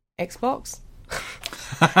Xbox.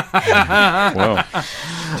 Well,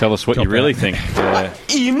 tell us what you really think.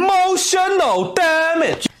 Emotional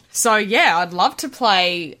damage. So, yeah, I'd love to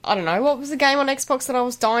play, I don't know, what was the game on Xbox that I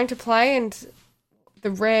was dying to play, and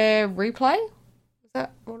the Rare Replay? Is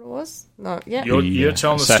that what it was? No, yeah. You're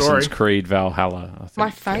telling the story. Assassin's Creed Valhalla, I think.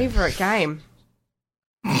 My favourite game.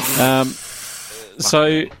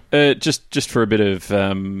 So, just for a bit of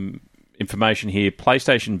information here,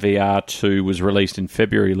 PlayStation VR2 was released in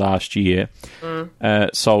February last year.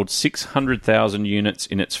 Sold 600,000 units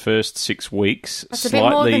in its first 6 weeks. That's a bit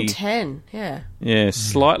more than 10, yeah. Yeah,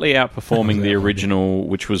 slightly outperforming the original,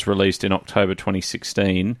 which was released in October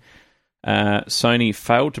 2016. Sony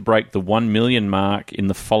failed to break the 1 million mark in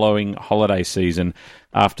the following holiday season.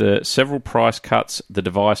 After several price cuts, the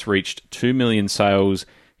device reached 2 million sales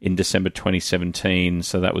in December 2017,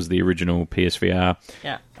 so that was the original PSVR.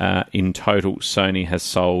 Yeah. In total, Sony has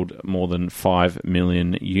sold more than 5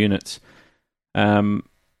 million units. They are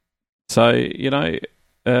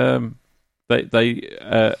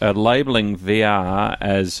labelling VR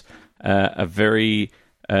as a very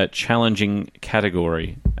challenging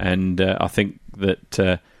category, and I think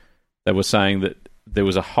that they were saying that there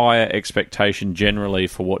was a higher expectation generally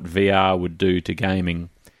for what VR would do to gaming.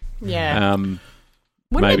 Yeah.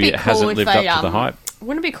 Wouldn't maybe it hasn't lived up to the hype.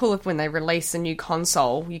 Wouldn't it be cool if when they release a new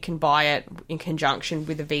console, you can buy it in conjunction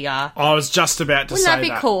with a VR? I was just about to say that. Wouldn't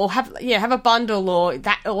that be cool? Have a bundle or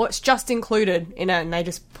it's just included in it, and they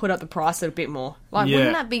just put up the price a bit more.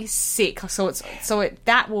 Wouldn't that be sick?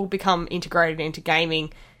 That will become integrated into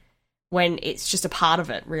gaming when it's just a part of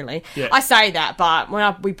it, really. Yeah. I say that, but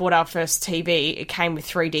when we bought our first TV, it came with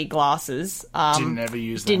 3D glasses. Didn't ever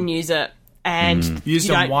use them. Didn't use it. And used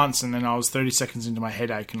them once, and then I was 30 seconds into my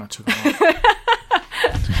headache, and I took them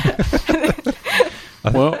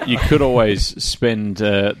off. Well, you could always spend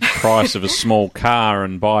the price of a small car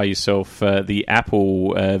and buy yourself the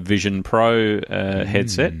Apple Vision Pro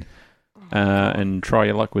headset and try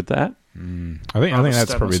your luck with that. I think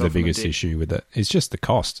that's probably the biggest issue with it. It's just the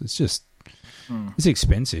cost. It's just it's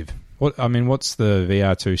expensive. What's the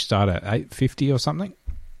VR2 start at? $850 or something?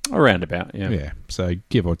 Around about, yeah. Yeah, so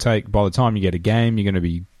give or take, by the time you get a game, you're going to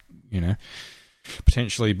be,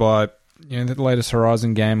 potentially buy, the latest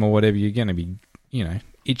Horizon game or whatever, you're going to be,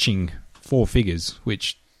 itching 4 figures,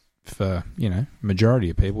 which for, majority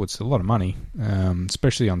of people, it's a lot of money,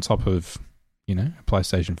 especially on top of, a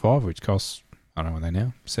PlayStation 5, which costs, I don't know what they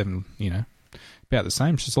now, 7, about the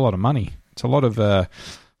same. It's just a lot of money. It's a lot of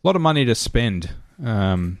money to spend.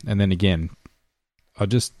 And then again,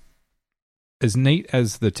 as neat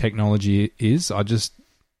as the technology is, I just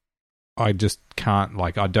can't,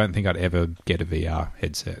 I don't think I'd ever get a VR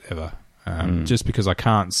headset, ever. Just because I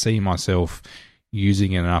can't see myself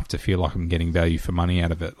using it enough to feel like I'm getting value for money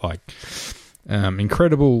out of it.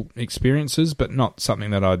 Incredible experiences, but not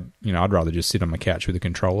something that I'd rather just sit on my couch with a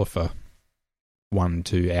controller for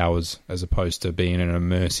 1-2 hours as opposed to being an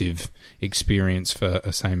immersive experience for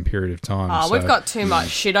a same period of time. Oh, we've got too much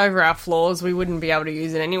shit over our floors. We wouldn't be able to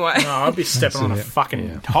use it anyway. No, I'd be stepping on a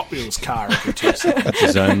fucking Hot Wheels car every Tuesday.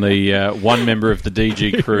 There's only one member of the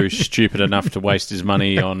DG crew stupid enough to waste his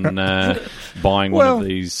money on buying one of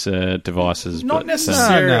these devices. Not but,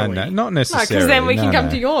 necessarily. No, not necessarily. Because then we can come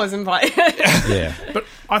to yours and play. Yeah. But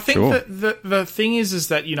I think that the thing is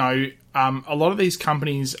that, you know, a lot of these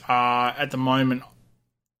companies are at the moment.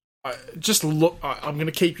 Just look. I'm going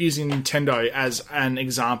to keep using Nintendo as an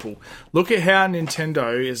example. Look at how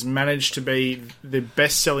Nintendo has managed to be the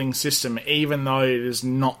best-selling system, even though it is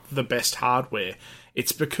not the best hardware.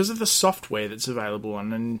 It's because of the software that's available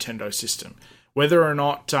on a Nintendo system. Whether or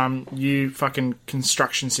not you fucking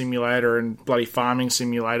Construction Simulator and bloody Farming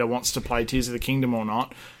Simulator wants to play Tears of the Kingdom or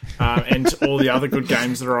not, and all the other good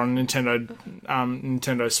games that are on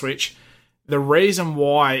Nintendo Switch. The reason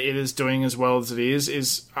why it is doing as well as it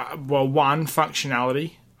is one,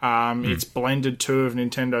 functionality. It's blended two of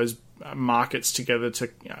Nintendo's markets together to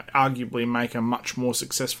arguably make a much more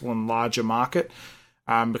successful and larger market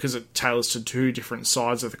because it tailors to two different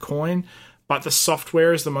sides of the coin. But the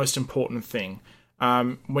software is the most important thing.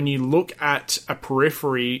 When you look at a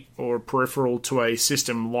periphery or a peripheral to a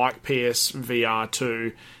system like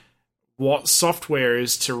PSVR2, what software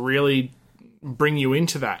is to really bring you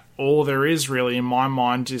into that? All there is really, in my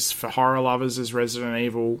mind, is for horror lovers is Resident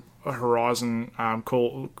Evil Horizon.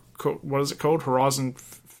 What is it called? Horizon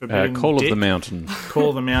Forbidden Call Dick? of the Mountain. Call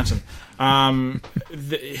of the Mountain.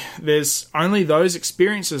 There's only those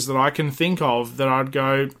experiences that I can think of that I'd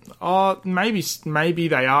go, oh, maybe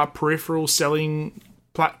they are peripheral selling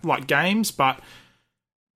like games, but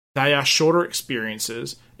they are shorter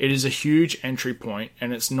experiences. It is a huge entry point,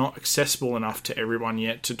 and it's not accessible enough to everyone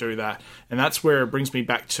yet to do that. And that's where it brings me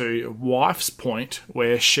back to wife's point,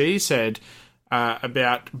 where she said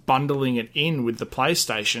about bundling it in with the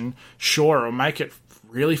PlayStation. Sure, it'll make it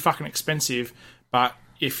really fucking expensive, but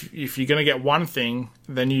if you're going to get one thing,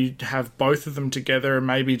 then you have both of them together and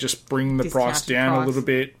maybe just bring the price down a little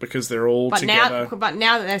bit because they're all together. But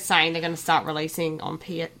now that they're saying they're going to start releasing on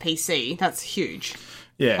PC, that's huge.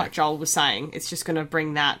 Yeah. Like Joel was saying, it's just going to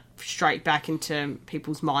bring that straight back into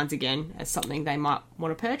people's minds again as something they might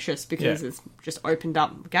want to purchase because it's just opened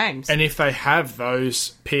up games. And if they have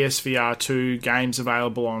those PSVR2 games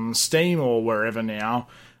available on Steam or wherever now,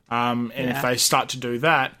 if they start to do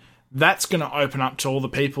that, that's going to open up to all the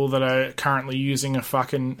people that are currently using a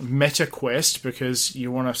fucking Meta Quest because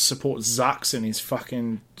you want to support Zucks and his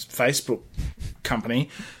fucking Facebook company.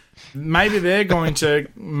 Maybe they're going to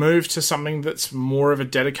move to something that's more of a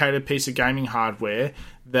dedicated piece of gaming hardware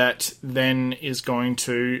that then is going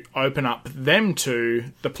to open up them to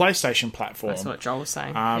the PlayStation platform. That's what Joel was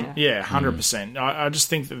saying. 100%. I just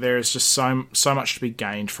think that there is just so much to be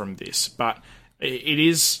gained from this. But it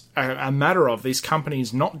is a matter of these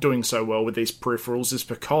companies not doing so well with these peripherals is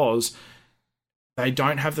because they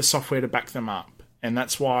don't have the software to back them up. And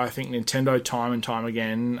that's why I think Nintendo time and time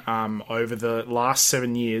again over the last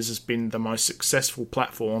 7 years has been the most successful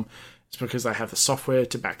platform. It's because they have the software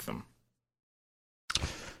to back them.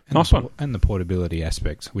 Nice one. And the portability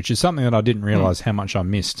aspect, which is something that I didn't realise how much I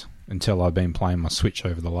missed until I've been playing my Switch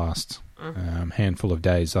over the last handful of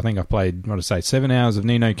days. I think I've played, 7 hours of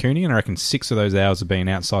Ni no Kuni, and I reckon 6 of those hours have been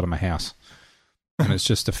outside of my house. And it's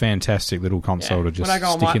just a fantastic little console to just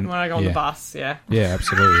stick in. When I go on the bus, Yeah,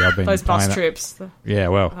 absolutely. I've been those bus playing trips. Yeah,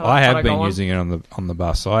 well, I have been using it on the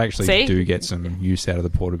bus, so I actually do get some use out of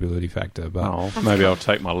the portability factor. But maybe I'll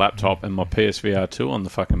take my laptop and my PSVR2 on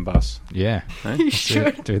the fucking bus. Yeah, you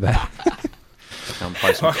should do that. Come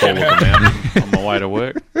play some Call of the Mountain on my way to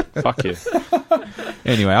work. Fuck you.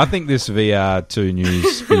 Anyway, I think this VR2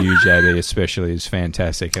 news for you, JB, especially is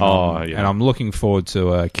fantastic. And and I'm looking forward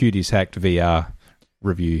to a Cuties Hacked VR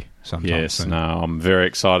review sometime soon. No, I'm very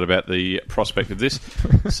excited about the prospect of this.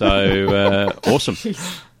 So, awesome.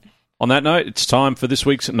 On that note, it's time for this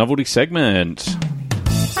week's novelty segment.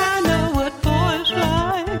 I know what boys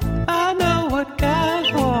like. I know what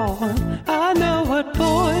guys want. I know what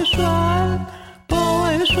boys like.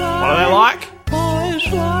 Boys like. What do they like?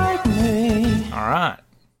 Boys like me. All right.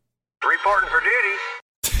 Reporting for duty.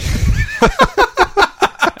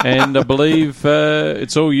 And I believe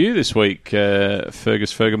it's all you this week,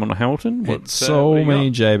 Fergus Fergamon Hamilton. It's all me,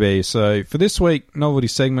 JB. So for this week, novelty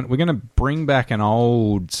segment, we're going to bring back an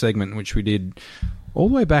old segment which we did all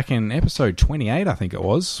the way back in episode 28, I think it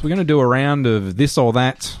was. We're going to do a round of this or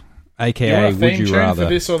that, aka Would You Rather. For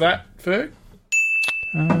this or that, Ferg?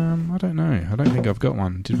 I don't know. I don't think I've got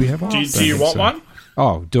one. Did we have one? Do you want one?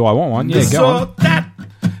 Oh, do I want one? Yeah, this go or on. That,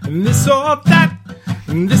 and this or that,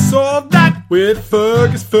 and this or that. with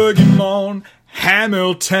Fergie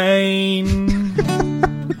Hamilton.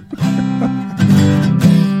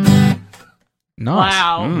 Nice.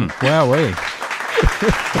 Wow. Wowee.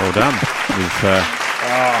 Well done.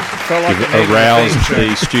 Felt like We've the name of aroused the theme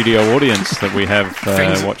the studio audience that we have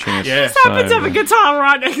watching us. Yeah. Happens to have a guitar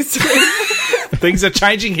right next to him. Things are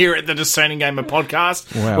changing here at the Discerning Gamer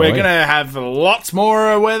podcast. Wow, We're going to have lots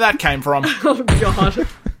more where that came from. Oh, God.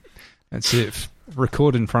 That's it.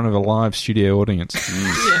 Record in front of a live studio audience.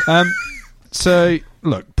 So,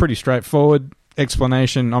 look, pretty straightforward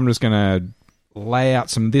explanation. I'm just going to lay out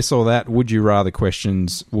some this or that would you rather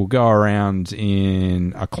questions. We'll go around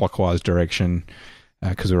in a clockwise direction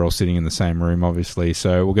because we're all sitting in the same room, obviously.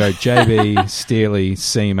 So we'll go JB, Steely,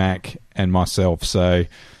 C-Mac, and myself. So,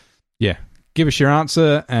 yeah, give us your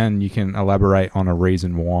answer and you can elaborate on a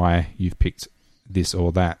reason why you've picked this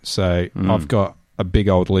or that. So I've got a big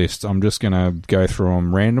old list. I'm just going to go through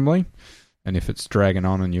them randomly. And if it's dragging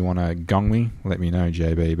on and you want to gong me, let me know,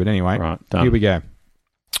 JB. But anyway, done. Here we go.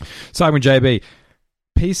 Starting with JB.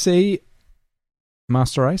 PC,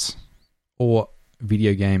 Master Race, or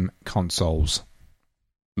video game consoles?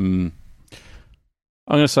 I'm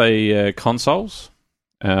going to say consoles,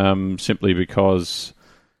 simply because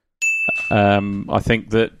I think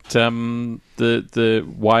that the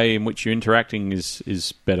way in which you're interacting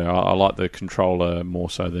is better. I like the controller more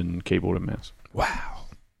so than keyboard and mouse. Wow.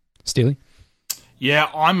 Steely? Yeah,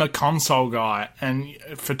 I'm a console guy, and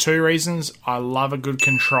for two reasons. I love a good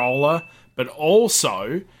controller, but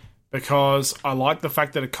also because I like the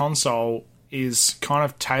fact that a console is kind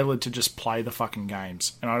of tailored to just play the fucking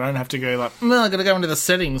games. And I don't have to go like, no, I've got to go into the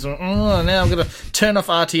settings, or now I'm going to turn off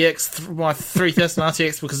RTX, my 3000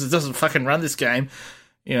 RTX, because it doesn't fucking run this game.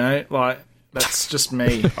 You know, like, that's just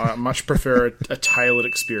me. I much prefer a tailored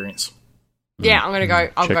experience. Yeah, I'm going to go.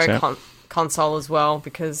 I'll Checks go out. console as well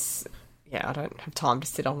because, yeah, I don't have time to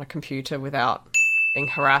sit on a computer without being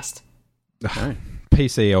harassed. Okay.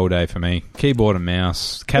 PC all day for me. Keyboard and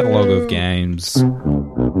mouse, catalogue of games.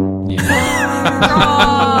 You know.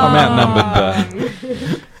 I'm outnumbered,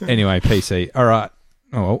 but anyway, PC. All right.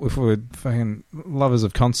 Oh, well, if we're fucking lovers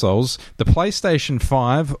of consoles, the PlayStation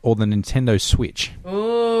 5 or the Nintendo Switch? Ooh.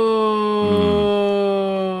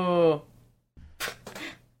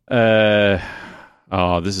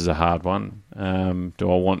 This is a hard one.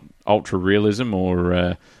 Do I want ultra realism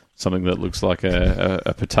or something that looks like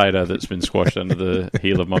a potato that's been squashed under the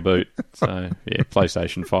heel of my boot? So, yeah,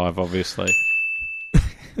 PlayStation 5, obviously.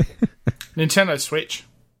 Nintendo Switch.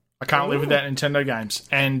 I can't live without Nintendo games.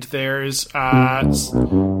 And there is... fuck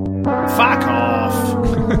off.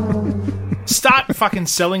 Start fucking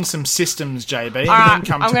selling some systems, JB. And Alright,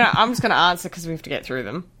 then I'm just going to answer because we have to get through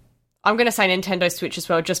them. I'm going to say Nintendo Switch as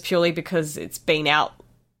well, just purely because it's been out.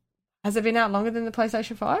 Has it been out longer than the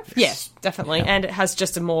PlayStation 5? Yes, definitely. Yeah. And it has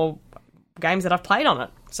just more games that I've played on it.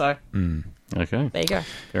 So, Okay. there you go.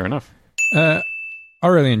 Fair enough. I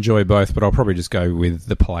really enjoy both, but I'll probably just go with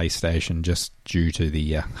the PlayStation just due to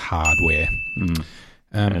the hardware.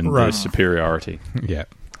 And the superiority. Yeah.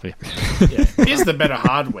 Yeah. It is the better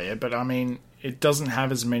hardware, but I mean, it doesn't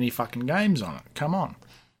have as many fucking games on it. Come on.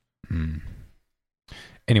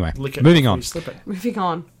 Anyway, Lick it moving before on. you slip it. Moving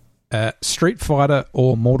on. Street Fighter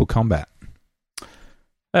or Mortal Kombat?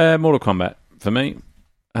 Mortal Kombat, for me.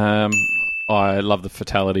 I love the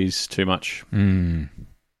fatalities too much.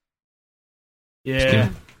 Yeah.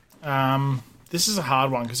 This is a hard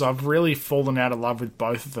one because I've really fallen out of love with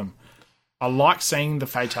both of them. I like seeing the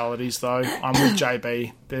fatalities, though. I'm with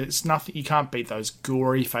JB. There's nothing... You can't beat those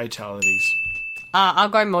gory fatalities. I'll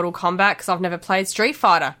go Mortal Kombat because I've never played Street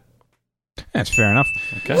Fighter. That's fair enough.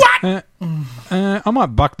 Okay. What? I might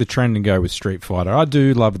buck the trend and go with Street Fighter. I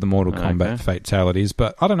do love the Mortal Kombat fatalities,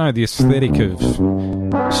 but I don't know, the aesthetic of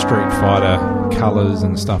Street Fighter colours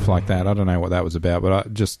and stuff like that. I don't know what that was about, but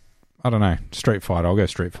I don't know. Street Fighter. I'll go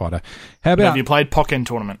Street Fighter. How about... Have you played Pokken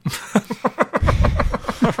Tournament?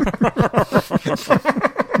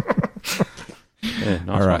 Yeah, nice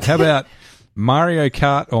All right. one. How about Mario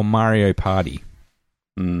Kart or Mario Party?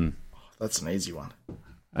 That's an easy one.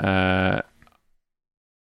 I'm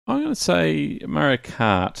going to say Mario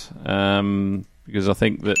Kart because I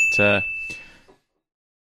think that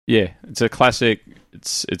it's a classic.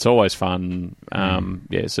 It's always fun.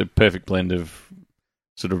 It's a perfect blend of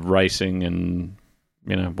sort of racing and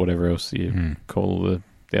whatever else you call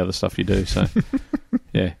the other stuff you do. So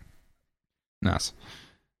yeah, nice.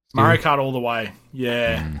 Mario Kart all the way.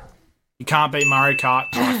 Yeah. You can't beat Mario Kart.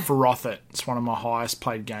 I froth it. It's one of my highest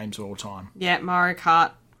played games of all time. Yeah, Mario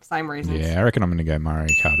Kart Same reasons. Yeah, I reckon I'm going to go Mario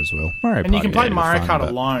Kart as well. Mario And you Party can play is Mario fun, Kart but-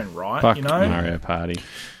 alone, right? Fuck You know, Mario Party.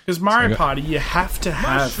 because Mario Party, you have to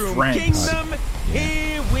have Mushroom friends. Kingdom,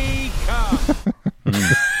 here we come.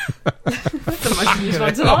 That's the most used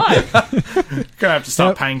one tonight. Gonna have to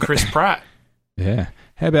start paying Chris Pratt. Yeah.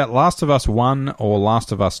 How about Last of Us 1 or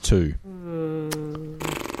Last of Us 2? I'm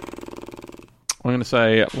going to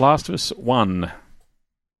say Last of Us 1.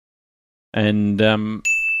 And I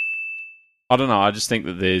don't know. I just think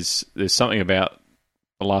that there's something about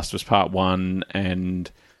The Last of Us Part 1 and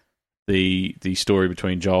the story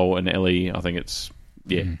between Joel and Ellie. I think it's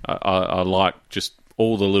I like just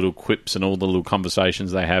all the little quips and all the little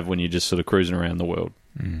conversations they have when you're just sort of cruising around the world.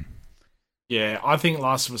 Yeah, I think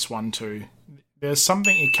Last of Us 1 too. There's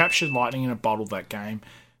something, it captured lightning in a bottle, that game.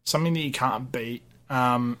 Something that you can't beat.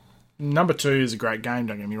 Number 2 is a great game,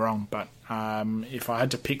 don't get me wrong, but if I had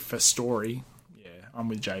to pick for story, yeah, I'm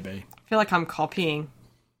with JB. I feel like I'm copying.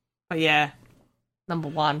 But yeah, number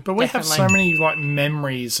 1. But we have definitely. so many like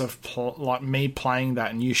memories of like me playing that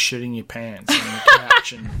and you shitting your pants on the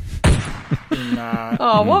couch and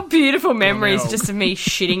Oh, what beautiful memories milk. just of me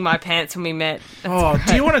shitting my pants when we met. oh,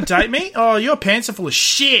 do you want to date me? Oh, your pants are full of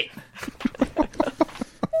shit.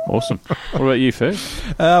 Awesome. What about you, Ferg?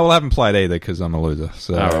 Well, I haven't played either because I'm a loser.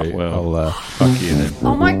 So All right, well. I'll... Fuck you then.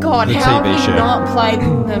 Oh my god, The how TV have show. you not played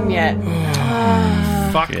them yet?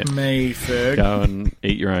 Fuck Yeah. me, Ferg. Go and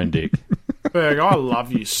eat your own dick. Ferg, I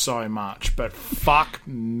love you so much, but fuck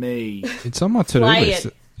me. It's on my to-do Play list.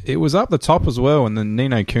 it. It was up the top as well, and then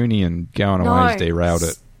Nino Cooney and Going No, Away's derailed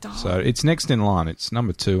it. stop. So it's next in line. It's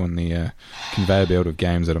number 2 on the conveyor belt of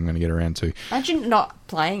games that I'm going to get around to. Imagine not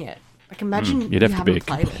playing it. Like, imagine You'd have you to be a haven't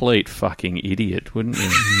played it. complete fucking idiot, wouldn't you?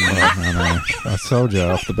 I know. I told you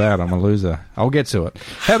off the bat, I'm a loser. I'll get to it.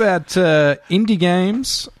 How about indie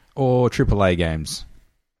games or AAA games?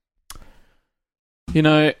 You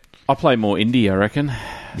know, I play more indie, I reckon.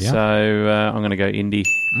 Yeah. So I'm going to go indie.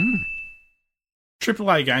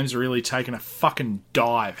 AAA games are really taken a fucking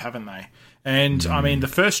dive, haven't they? And, I mean, the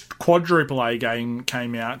first quadruple A game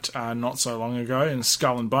came out not so long ago in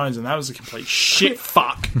Skull and Bones, and that was a complete shit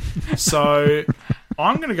fuck. So,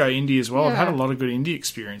 I'm going to go indie as well. I've had a lot of good indie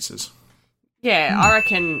experiences. Yeah, I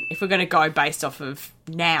reckon if we're going to go based off of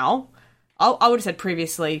now, I would have said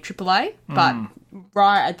previously AAA, but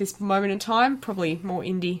right at this moment in time, probably more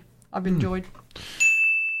indie. I've enjoyed.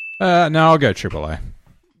 No, I'll go AAA.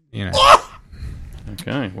 You know,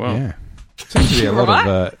 Okay, well. yeah. Seems to be a lot Right?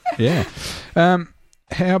 of yeah.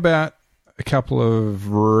 How about a couple of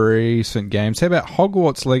recent games? How about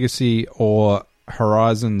Hogwarts Legacy or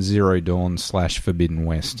Horizon Zero Dawn / Forbidden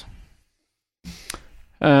West?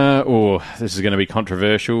 This is going to be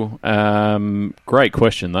controversial. Great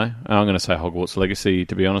question, though. I'm going to say Hogwarts Legacy.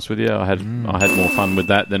 To be honest with you, I had more fun with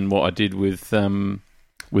that than what I did with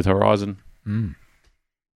Horizon.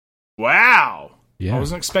 Wow. Yeah. I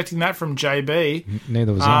wasn't expecting that from JB.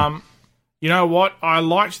 Neither was I. You know what? I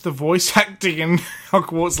liked the voice acting in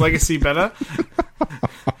Hogwarts Legacy better.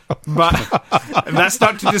 But that's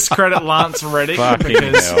not to discredit Lance Reddick Fucking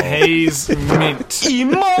because hell. he's mint.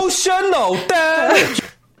 Emotional damage.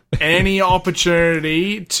 Any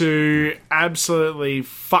opportunity to absolutely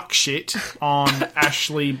fuck shit on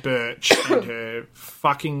Ashley Birch and her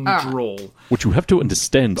fucking drawl. What you have to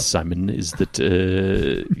understand, Simon, is that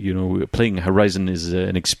playing Horizon is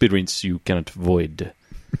an experience you cannot avoid.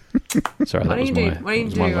 Sorry, that What do was you do? my, What do you that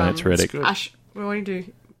was my do? Lance Reddick. good. Ash, what do you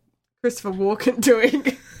do? Christopher Walken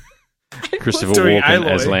doing Christopher doing Walken Aloy.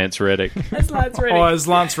 as Lance Reddick. as Lance Reddick. Oh, as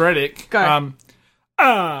Lance Reddick. Go.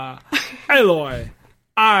 Aloy,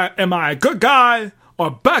 am I a good guy or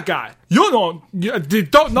a bad guy? You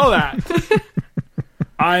don't know that.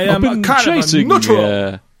 I am Been kind chasing of a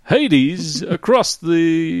neutral. Hades across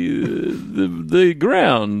the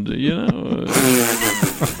ground, you know.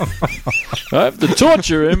 I have to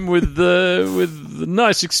torture him with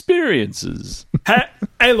nice experiences. Hey,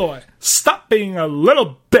 Aloy, stop being a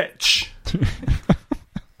little bitch.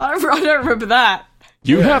 I don't remember that.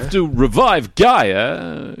 You have to revive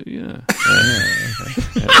Gaia. Yeah.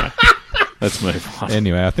 Let's move on.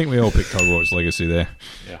 Anyway, I think we all picked Hogwarts Legacy there.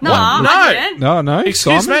 No, I didn't. No.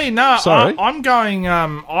 Excuse Simon? me, no. Sorry. I'm going.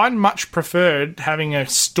 I much preferred having a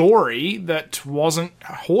story that wasn't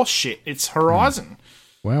horse shit. It's Horizon.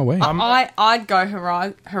 Wow, I'd go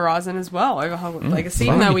Horizon as well over Hogwarts Legacy,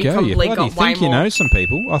 even though we you probably bloody got way think more. you know some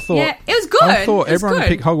people. I thought. Yeah, it was good. I thought It was everyone would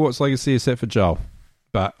good. pick Hogwarts Legacy except for Joel.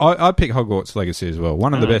 But I'd pick Hogwarts Legacy as well.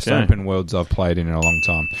 One of the best Okay. open worlds I've played in a long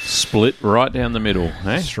time. Split right down the middle,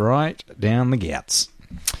 eh? Straight down the guts.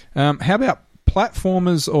 How about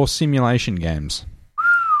platformers or simulation games?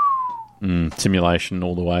 Simulation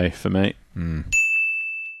all the way for me.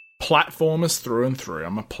 Platformers through and through.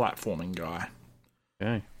 I'm a platforming guy.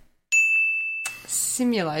 Okay.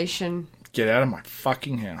 Simulation. Get out of my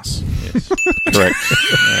fucking house. Yes. Correct.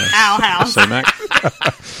 Our house. C-Mac.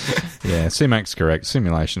 Yeah, C-Mac's correct.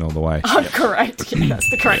 Simulation all the way. I'm correct. Yeah, that's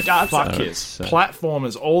the correct answer. Fuck yes.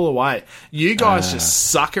 Platformers all the way. You guys just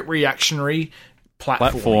suck at reactionary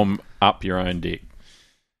Platform up your own dick.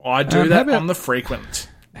 I do that how about- on the frequent.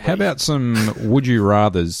 How about some would you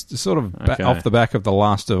rathers? Sort of Okay. off the back of the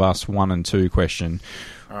Last of Us 1 and 2 question.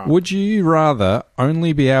 Would you rather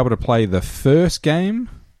only be able to play the first game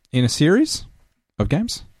in a series of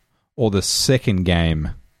games, or the second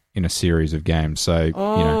game in a series of games? So, you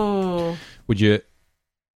know, would you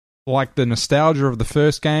like the nostalgia of the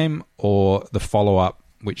first game, or the follow-up,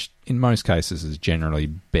 which in most cases is generally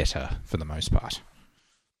better for the most part?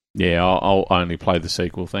 Yeah, I'll only play the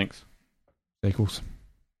sequel, thanks. Sequels.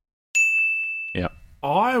 Yeah.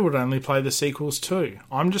 I would only play the sequels too.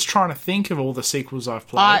 I'm just trying to think of all the sequels I've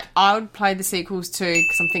played. I would play the sequels too,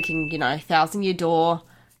 because I'm thinking, Thousand Year Door,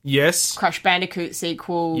 Yes. Crash Bandicoot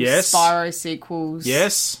sequels, Yes. Spyro sequels.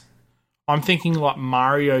 Yes. I'm thinking like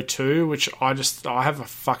Mario 2, which I have a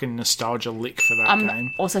fucking nostalgia lick for that I'm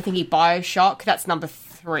game. also thinking Bioshock. That's number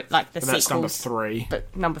 3, like the But that's sequels. number 3.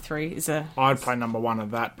 But number 3 is a... I'd play number 1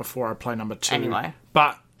 of that before I play number 2. Anyway.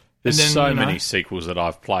 But There's and then, so many sequels that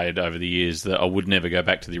I've played over the years that I would never go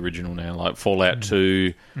back to the original now, like Fallout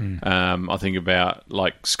 2. I think about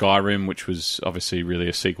like Skyrim, which was obviously really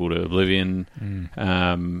a sequel to Oblivion,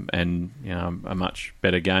 and a much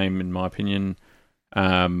better game in my opinion.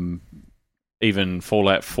 Even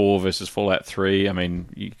Fallout 4 versus Fallout 3, I mean,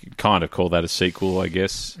 you could kind of call that a sequel, I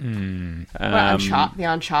guess. the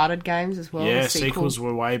Uncharted games as well. Yeah, the sequels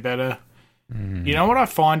were way better. You know what I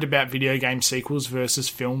find about video game sequels versus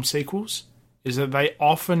film sequels is that they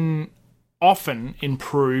often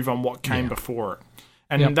improve on what came before it,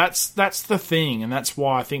 and that's the thing, and that's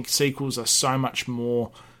why I think sequels are so much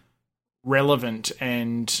more relevant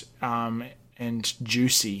and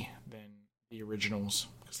juicy than the originals.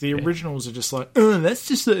 Because the originals are just like, oh, that's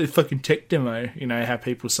just a fucking tech demo. You know how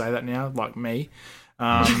people say that now, like me.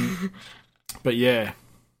 But yeah.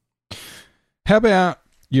 How about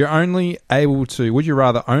you're only able to... Would you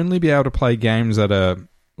rather only be able to play games that are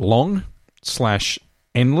long/endless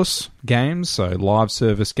games, so live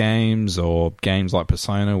service games or games like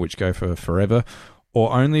Persona, which go for forever,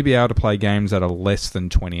 or only be able to play games that are less than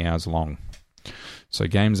 20 hours long? So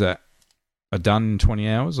games that are done in 20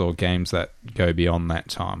 hours or games that go beyond that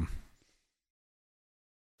time?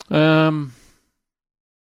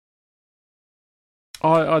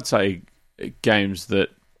 I'd say games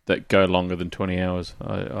that go longer than 20 hours.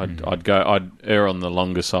 I'd err on the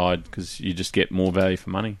longer side because you just get more value for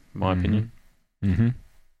money, in my opinion. Mm-hmm.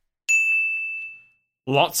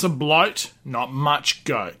 Lots of bloat, not much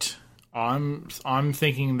goat. I'm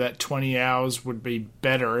thinking that 20 hours would be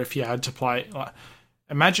better if you had to play. Like,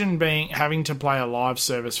 imagine having to play a live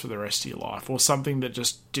service for the rest of your life, or something that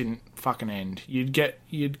just didn't fucking end. You'd get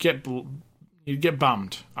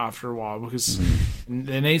bummed after a while because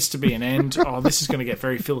there needs to be an end. Oh, this is going to get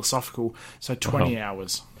very philosophical. So 20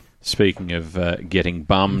 hours. Speaking of getting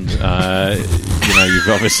bummed, you've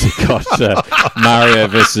obviously got Mario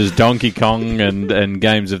versus Donkey Kong and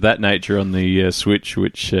games of that nature on the Switch,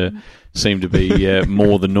 which seem to be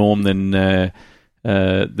more the norm than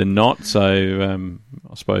not. So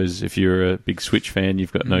I suppose if you're a big Switch fan,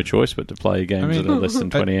 you've got no choice but to play games that are less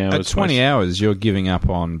than 20 hours. At 20 hours, you're giving up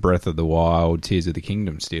on Breath of the Wild, Tears of the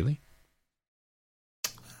Kingdom, Steely.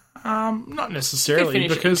 Not necessarily,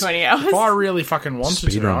 Finish it in because 20 hours. if I really fucking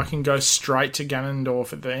wanted to, Speedrun. I can go straight to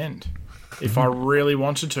Ganondorf at the end. If I really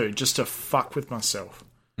wanted to, just to fuck with myself.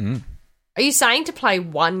 Are you saying to play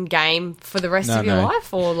one game for the rest of your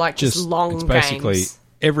life, or like just long it's basically games?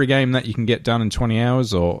 every game that you can get done in 20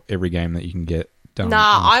 hours, or every game that you can get done. Nah,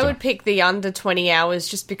 after? I would pick the under 20 hours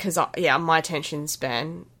just because, my attention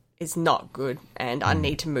span is not good and I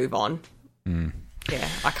need to move on. Yeah,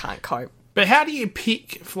 I can't cope. But how do you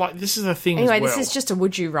pick? Like, this is the thing. Anyway, as well. this is just a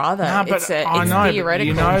would you rather. Nah, but it's I know, but theoretical.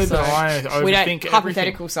 you know so that I we don't overthink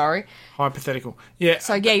hypothetical. Sorry. Hypothetical. Yeah.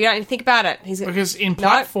 So you don't need to think about it. Because in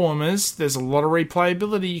platformers, there's a lot of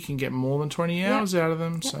replayability. You can get more than 20 hours out of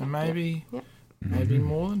them. So maybe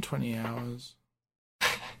more than 20 hours.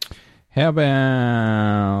 How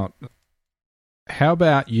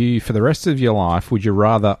about you, for the rest of your life, would you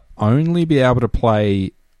rather only be able to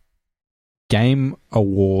play game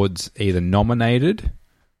awards either nominated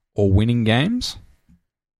or winning games,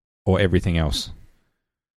 or everything else?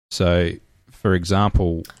 So, for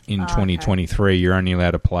example, in 2023, you're only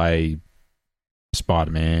allowed to play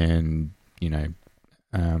Spider-Man,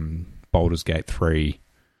 Baldur's Gate 3,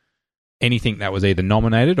 anything that was either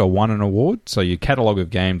nominated or won an award. So your catalogue of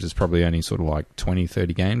games is probably only sort of like 20,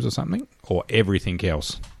 30 games or something, or everything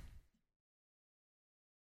else.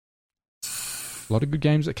 A lot of good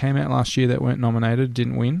games that came out last year that weren't nominated,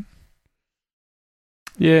 didn't win.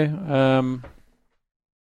 Yeah.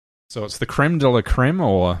 So it's the creme de la creme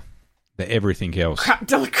or the everything else? Crap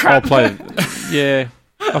de la crap. I'll play. Yeah,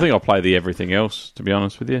 I think I'll play the everything else. To be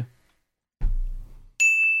honest with you.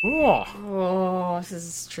 Oh, this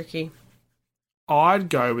is tricky. I'd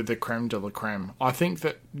go with the creme de la creme. I think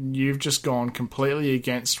that you've just gone completely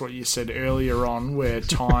against what you said earlier on, where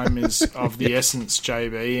time is of the essence,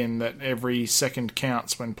 JB, and that every second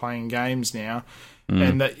counts when playing games now,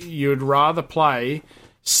 and that you'd rather play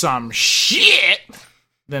some shit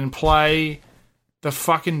than play the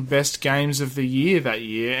fucking best games of the year that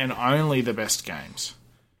year, and only the best games.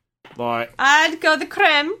 Like, I'd go the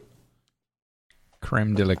creme.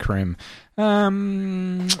 Creme de la creme.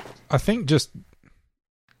 I think just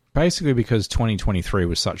basically because 2023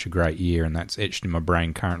 was such a great year and that's etched in my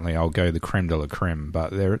brain currently, I'll go the creme de la creme.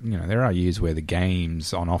 But there are years where the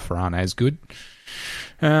games on offer aren't as good.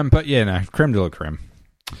 But yeah, no, creme de la creme.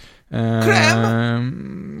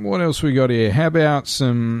 What else we got here? How about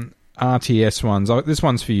some RTS ones? This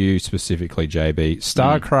one's for you specifically, JB.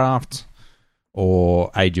 StarCraft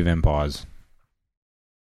or Age of Empires?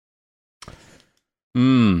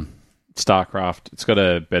 StarCraft. It's got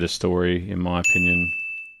a better story, in my opinion.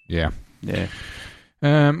 Yeah. Yeah.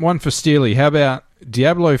 One for Steely. How about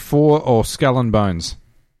Diablo 4 or Skull and Bones?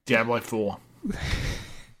 Diablo 4.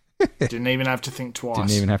 Didn't even have to think twice.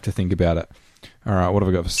 Didn't even have to think about it. All right, what have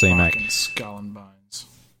I got for C-Mac? Fucking Skull and Bones.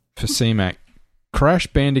 For C-Mac, Crash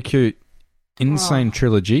Bandicoot Insane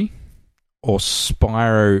Trilogy or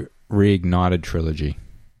Spyro Reignited Trilogy?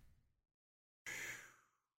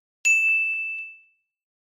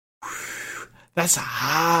 That's a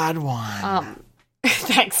hard one.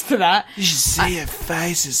 Thanks for that. You should see her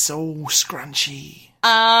face is so scrunchy.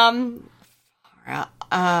 I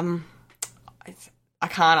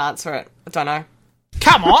can't answer it. I don't know.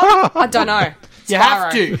 Come on! I don't know. You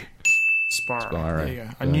have to. Spyro. Spyro. There you go.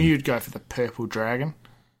 I knew you'd go for the purple dragon.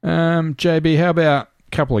 JB, how about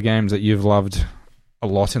a couple of games that you've loved a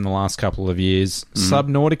lot in the last couple of years?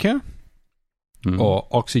 Subnautica or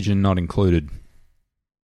Oxygen Not Included?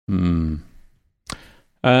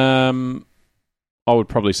 I would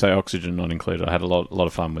probably say Oxygen Not Included. I had a lot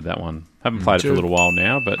of fun with that one. Haven't played it for a little while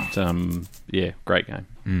now, but yeah, great game.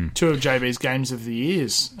 Two of JB's games of the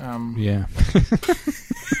years. Yeah.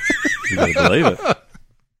 You better believe it.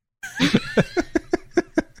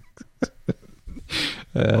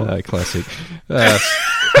 Classic.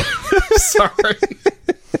 Sorry.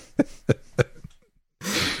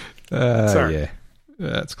 Sorry. Yeah,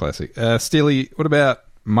 that's classic. Steely, what about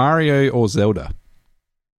Mario or Zelda?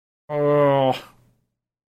 Oh.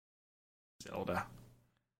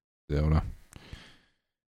 Zelda.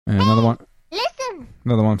 Another one. Listen.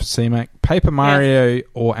 Another one for C-Mac. Paper Mario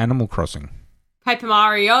or Animal Crossing? Paper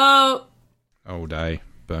Mario. All day.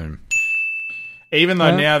 Boom. Even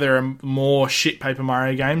though now there are more shit Paper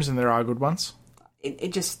Mario games than there are good ones.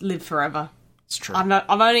 It just lived forever. It's true. I'm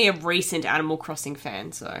only a recent Animal Crossing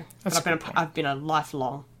fan, so That's I've been a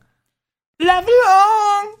lifelong.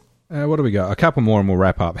 Lifelong! What do we got? A couple more and we'll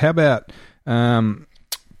wrap up. How about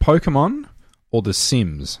Pokemon or The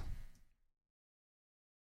Sims?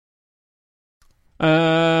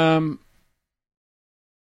 Pokemon,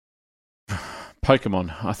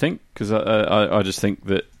 I think, because I just think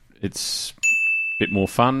that it's a bit more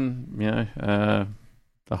fun, you know,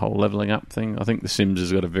 the whole levelling up thing. I think The Sims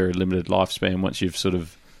has got a very limited lifespan once you've sort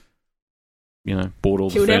of, you know, bought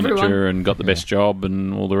all Killed the furniture everyone. and got the best job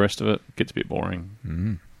and all the rest of it. It gets a bit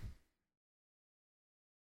boring.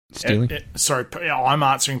 Steely? Sorry, I'm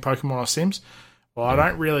answering Pokemon or Sims. Well, I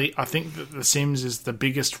don't really... I think that The Sims is the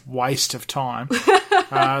biggest waste of time.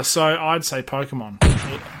 So I'd say Pokemon.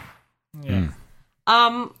 Yeah.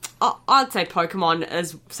 I'd say Pokemon,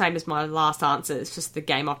 as same as my last answer. It's just the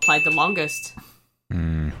game I've played the longest.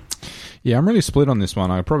 Yeah, I'm really split on this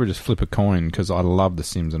one. I'd probably just flip a coin because I love The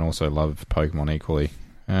Sims and also love Pokemon equally.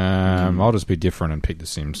 I'll just be different and pick The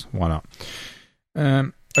Sims. Why not?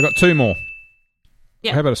 I got two more.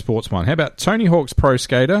 Yeah. How about a sports one? How about Tony Hawk's Pro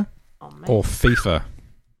Skater or FIFA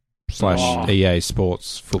 / EA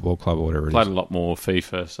Sports Football Club or whatever it Played is? a lot more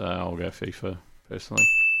FIFA, so I'll go FIFA, personally.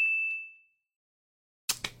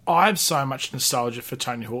 I have so much nostalgia for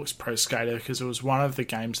Tony Hawk's Pro Skater because it was one of the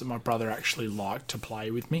games that my brother actually liked to play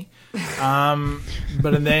with me.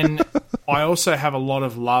 But then I also have a lot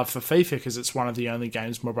of love for FIFA because it's one of the only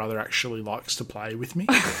games my brother actually likes to play with me.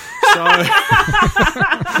 So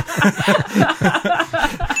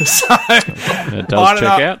So It does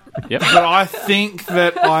check out. Yep. but I think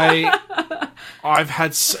that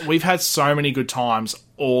we've had so many good times,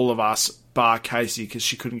 all of us, bar Casey, because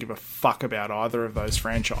she couldn't give a fuck about either of those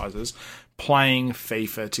franchises, playing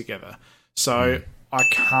FIFA together. So I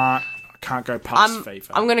can't go past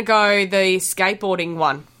FIFA. I'm going to go the skateboarding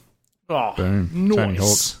one. Oh, Boom. Tony Hawk.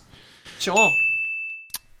 nice. Sure.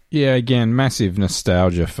 Yeah, again, massive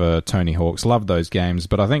nostalgia for Tony Hawk's. Love those games,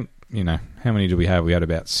 but I think, how many do we have? We had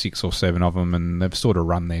about 6 or 7 of them, and they've sort of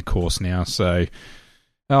run their course now. So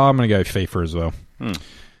I'm going to go FIFA as well.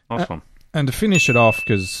 Nice one. And to finish it off,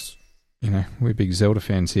 because, we're big Zelda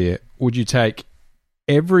fans here, would you take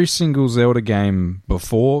every single Zelda game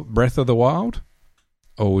before Breath of the Wild?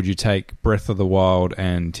 Or would you take Breath of the Wild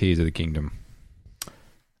and Tears of the Kingdom?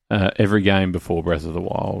 Every game before Breath of the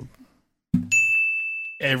Wild.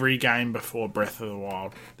 Every game before Breath of the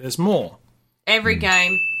Wild. There's more. Every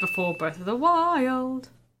game before Breath of the Wild.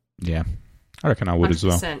 Yeah, I reckon I would 100%. as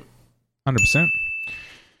well. 100%.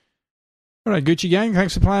 All right, Gucci Gang,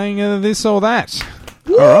 thanks for playing this or that.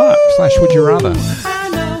 All right, / would you rather? I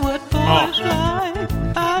know what boys like.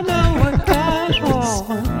 I know what guys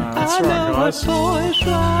want. That's I know right, guys. what boys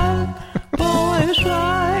like. Boys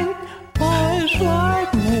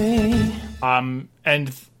like me.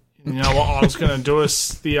 And you know what? I was going to do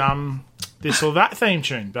us the this or that theme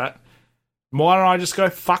tune, but why don't I just go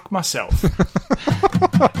fuck myself?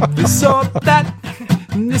 This or that,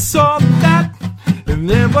 this or that. And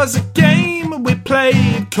there was a game we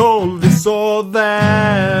played called This or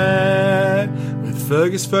That with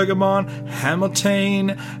Fergus Fergamon,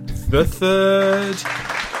 Hamilton the Third.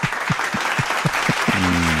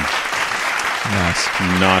 Nice.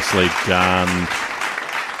 Nicely done.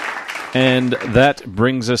 And that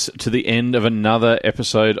brings us to the end of another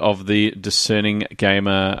episode of the Discerning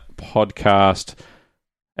Gamer podcast.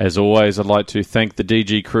 As always, I'd like to thank the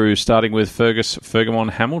DG crew, starting with Fergus Fergamon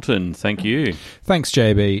Hamilton. Thank you. Thanks,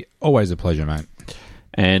 JB. Always a pleasure, mate.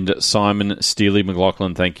 And Simon Steely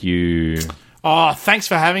McLaughlin, thank you. Oh, thanks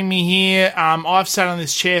for having me here. I've sat on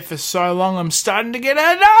this chair for so long, I'm starting to get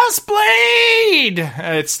a nosebleed.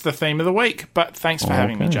 It's the theme of the week, but thanks for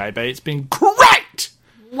having me, JB. It's been great.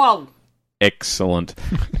 Whoa. Excellent.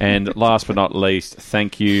 And last but not least,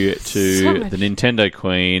 thank you to the Nintendo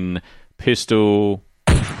Queen, Pistol,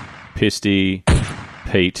 Pisty,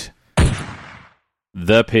 Pete,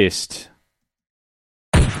 the Pissed.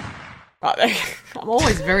 I'm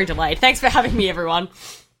always very delayed. Thanks for having me, everyone.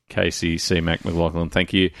 Casey C. Mac McLaughlin,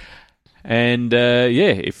 thank you. And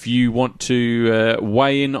if you want to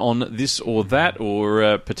weigh in on this or that,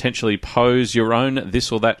 or potentially pose your own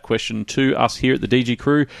this or that question to us here at the DG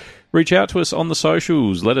Crew, reach out to us on the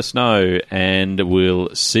socials, let us know, and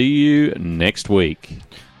we'll see you next week.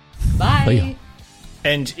 Bye.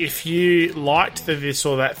 And if you liked the This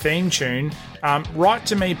or That theme tune, write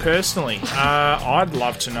to me personally. I'd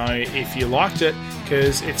love to know if you liked it,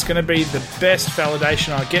 because it's going to be the best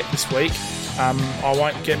validation I get this week. I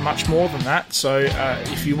won't get much more than that. So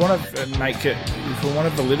if you want to make it, if you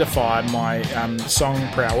want to validify my song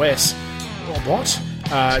prowess, or what?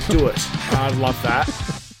 Do it. I'd love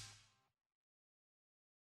that.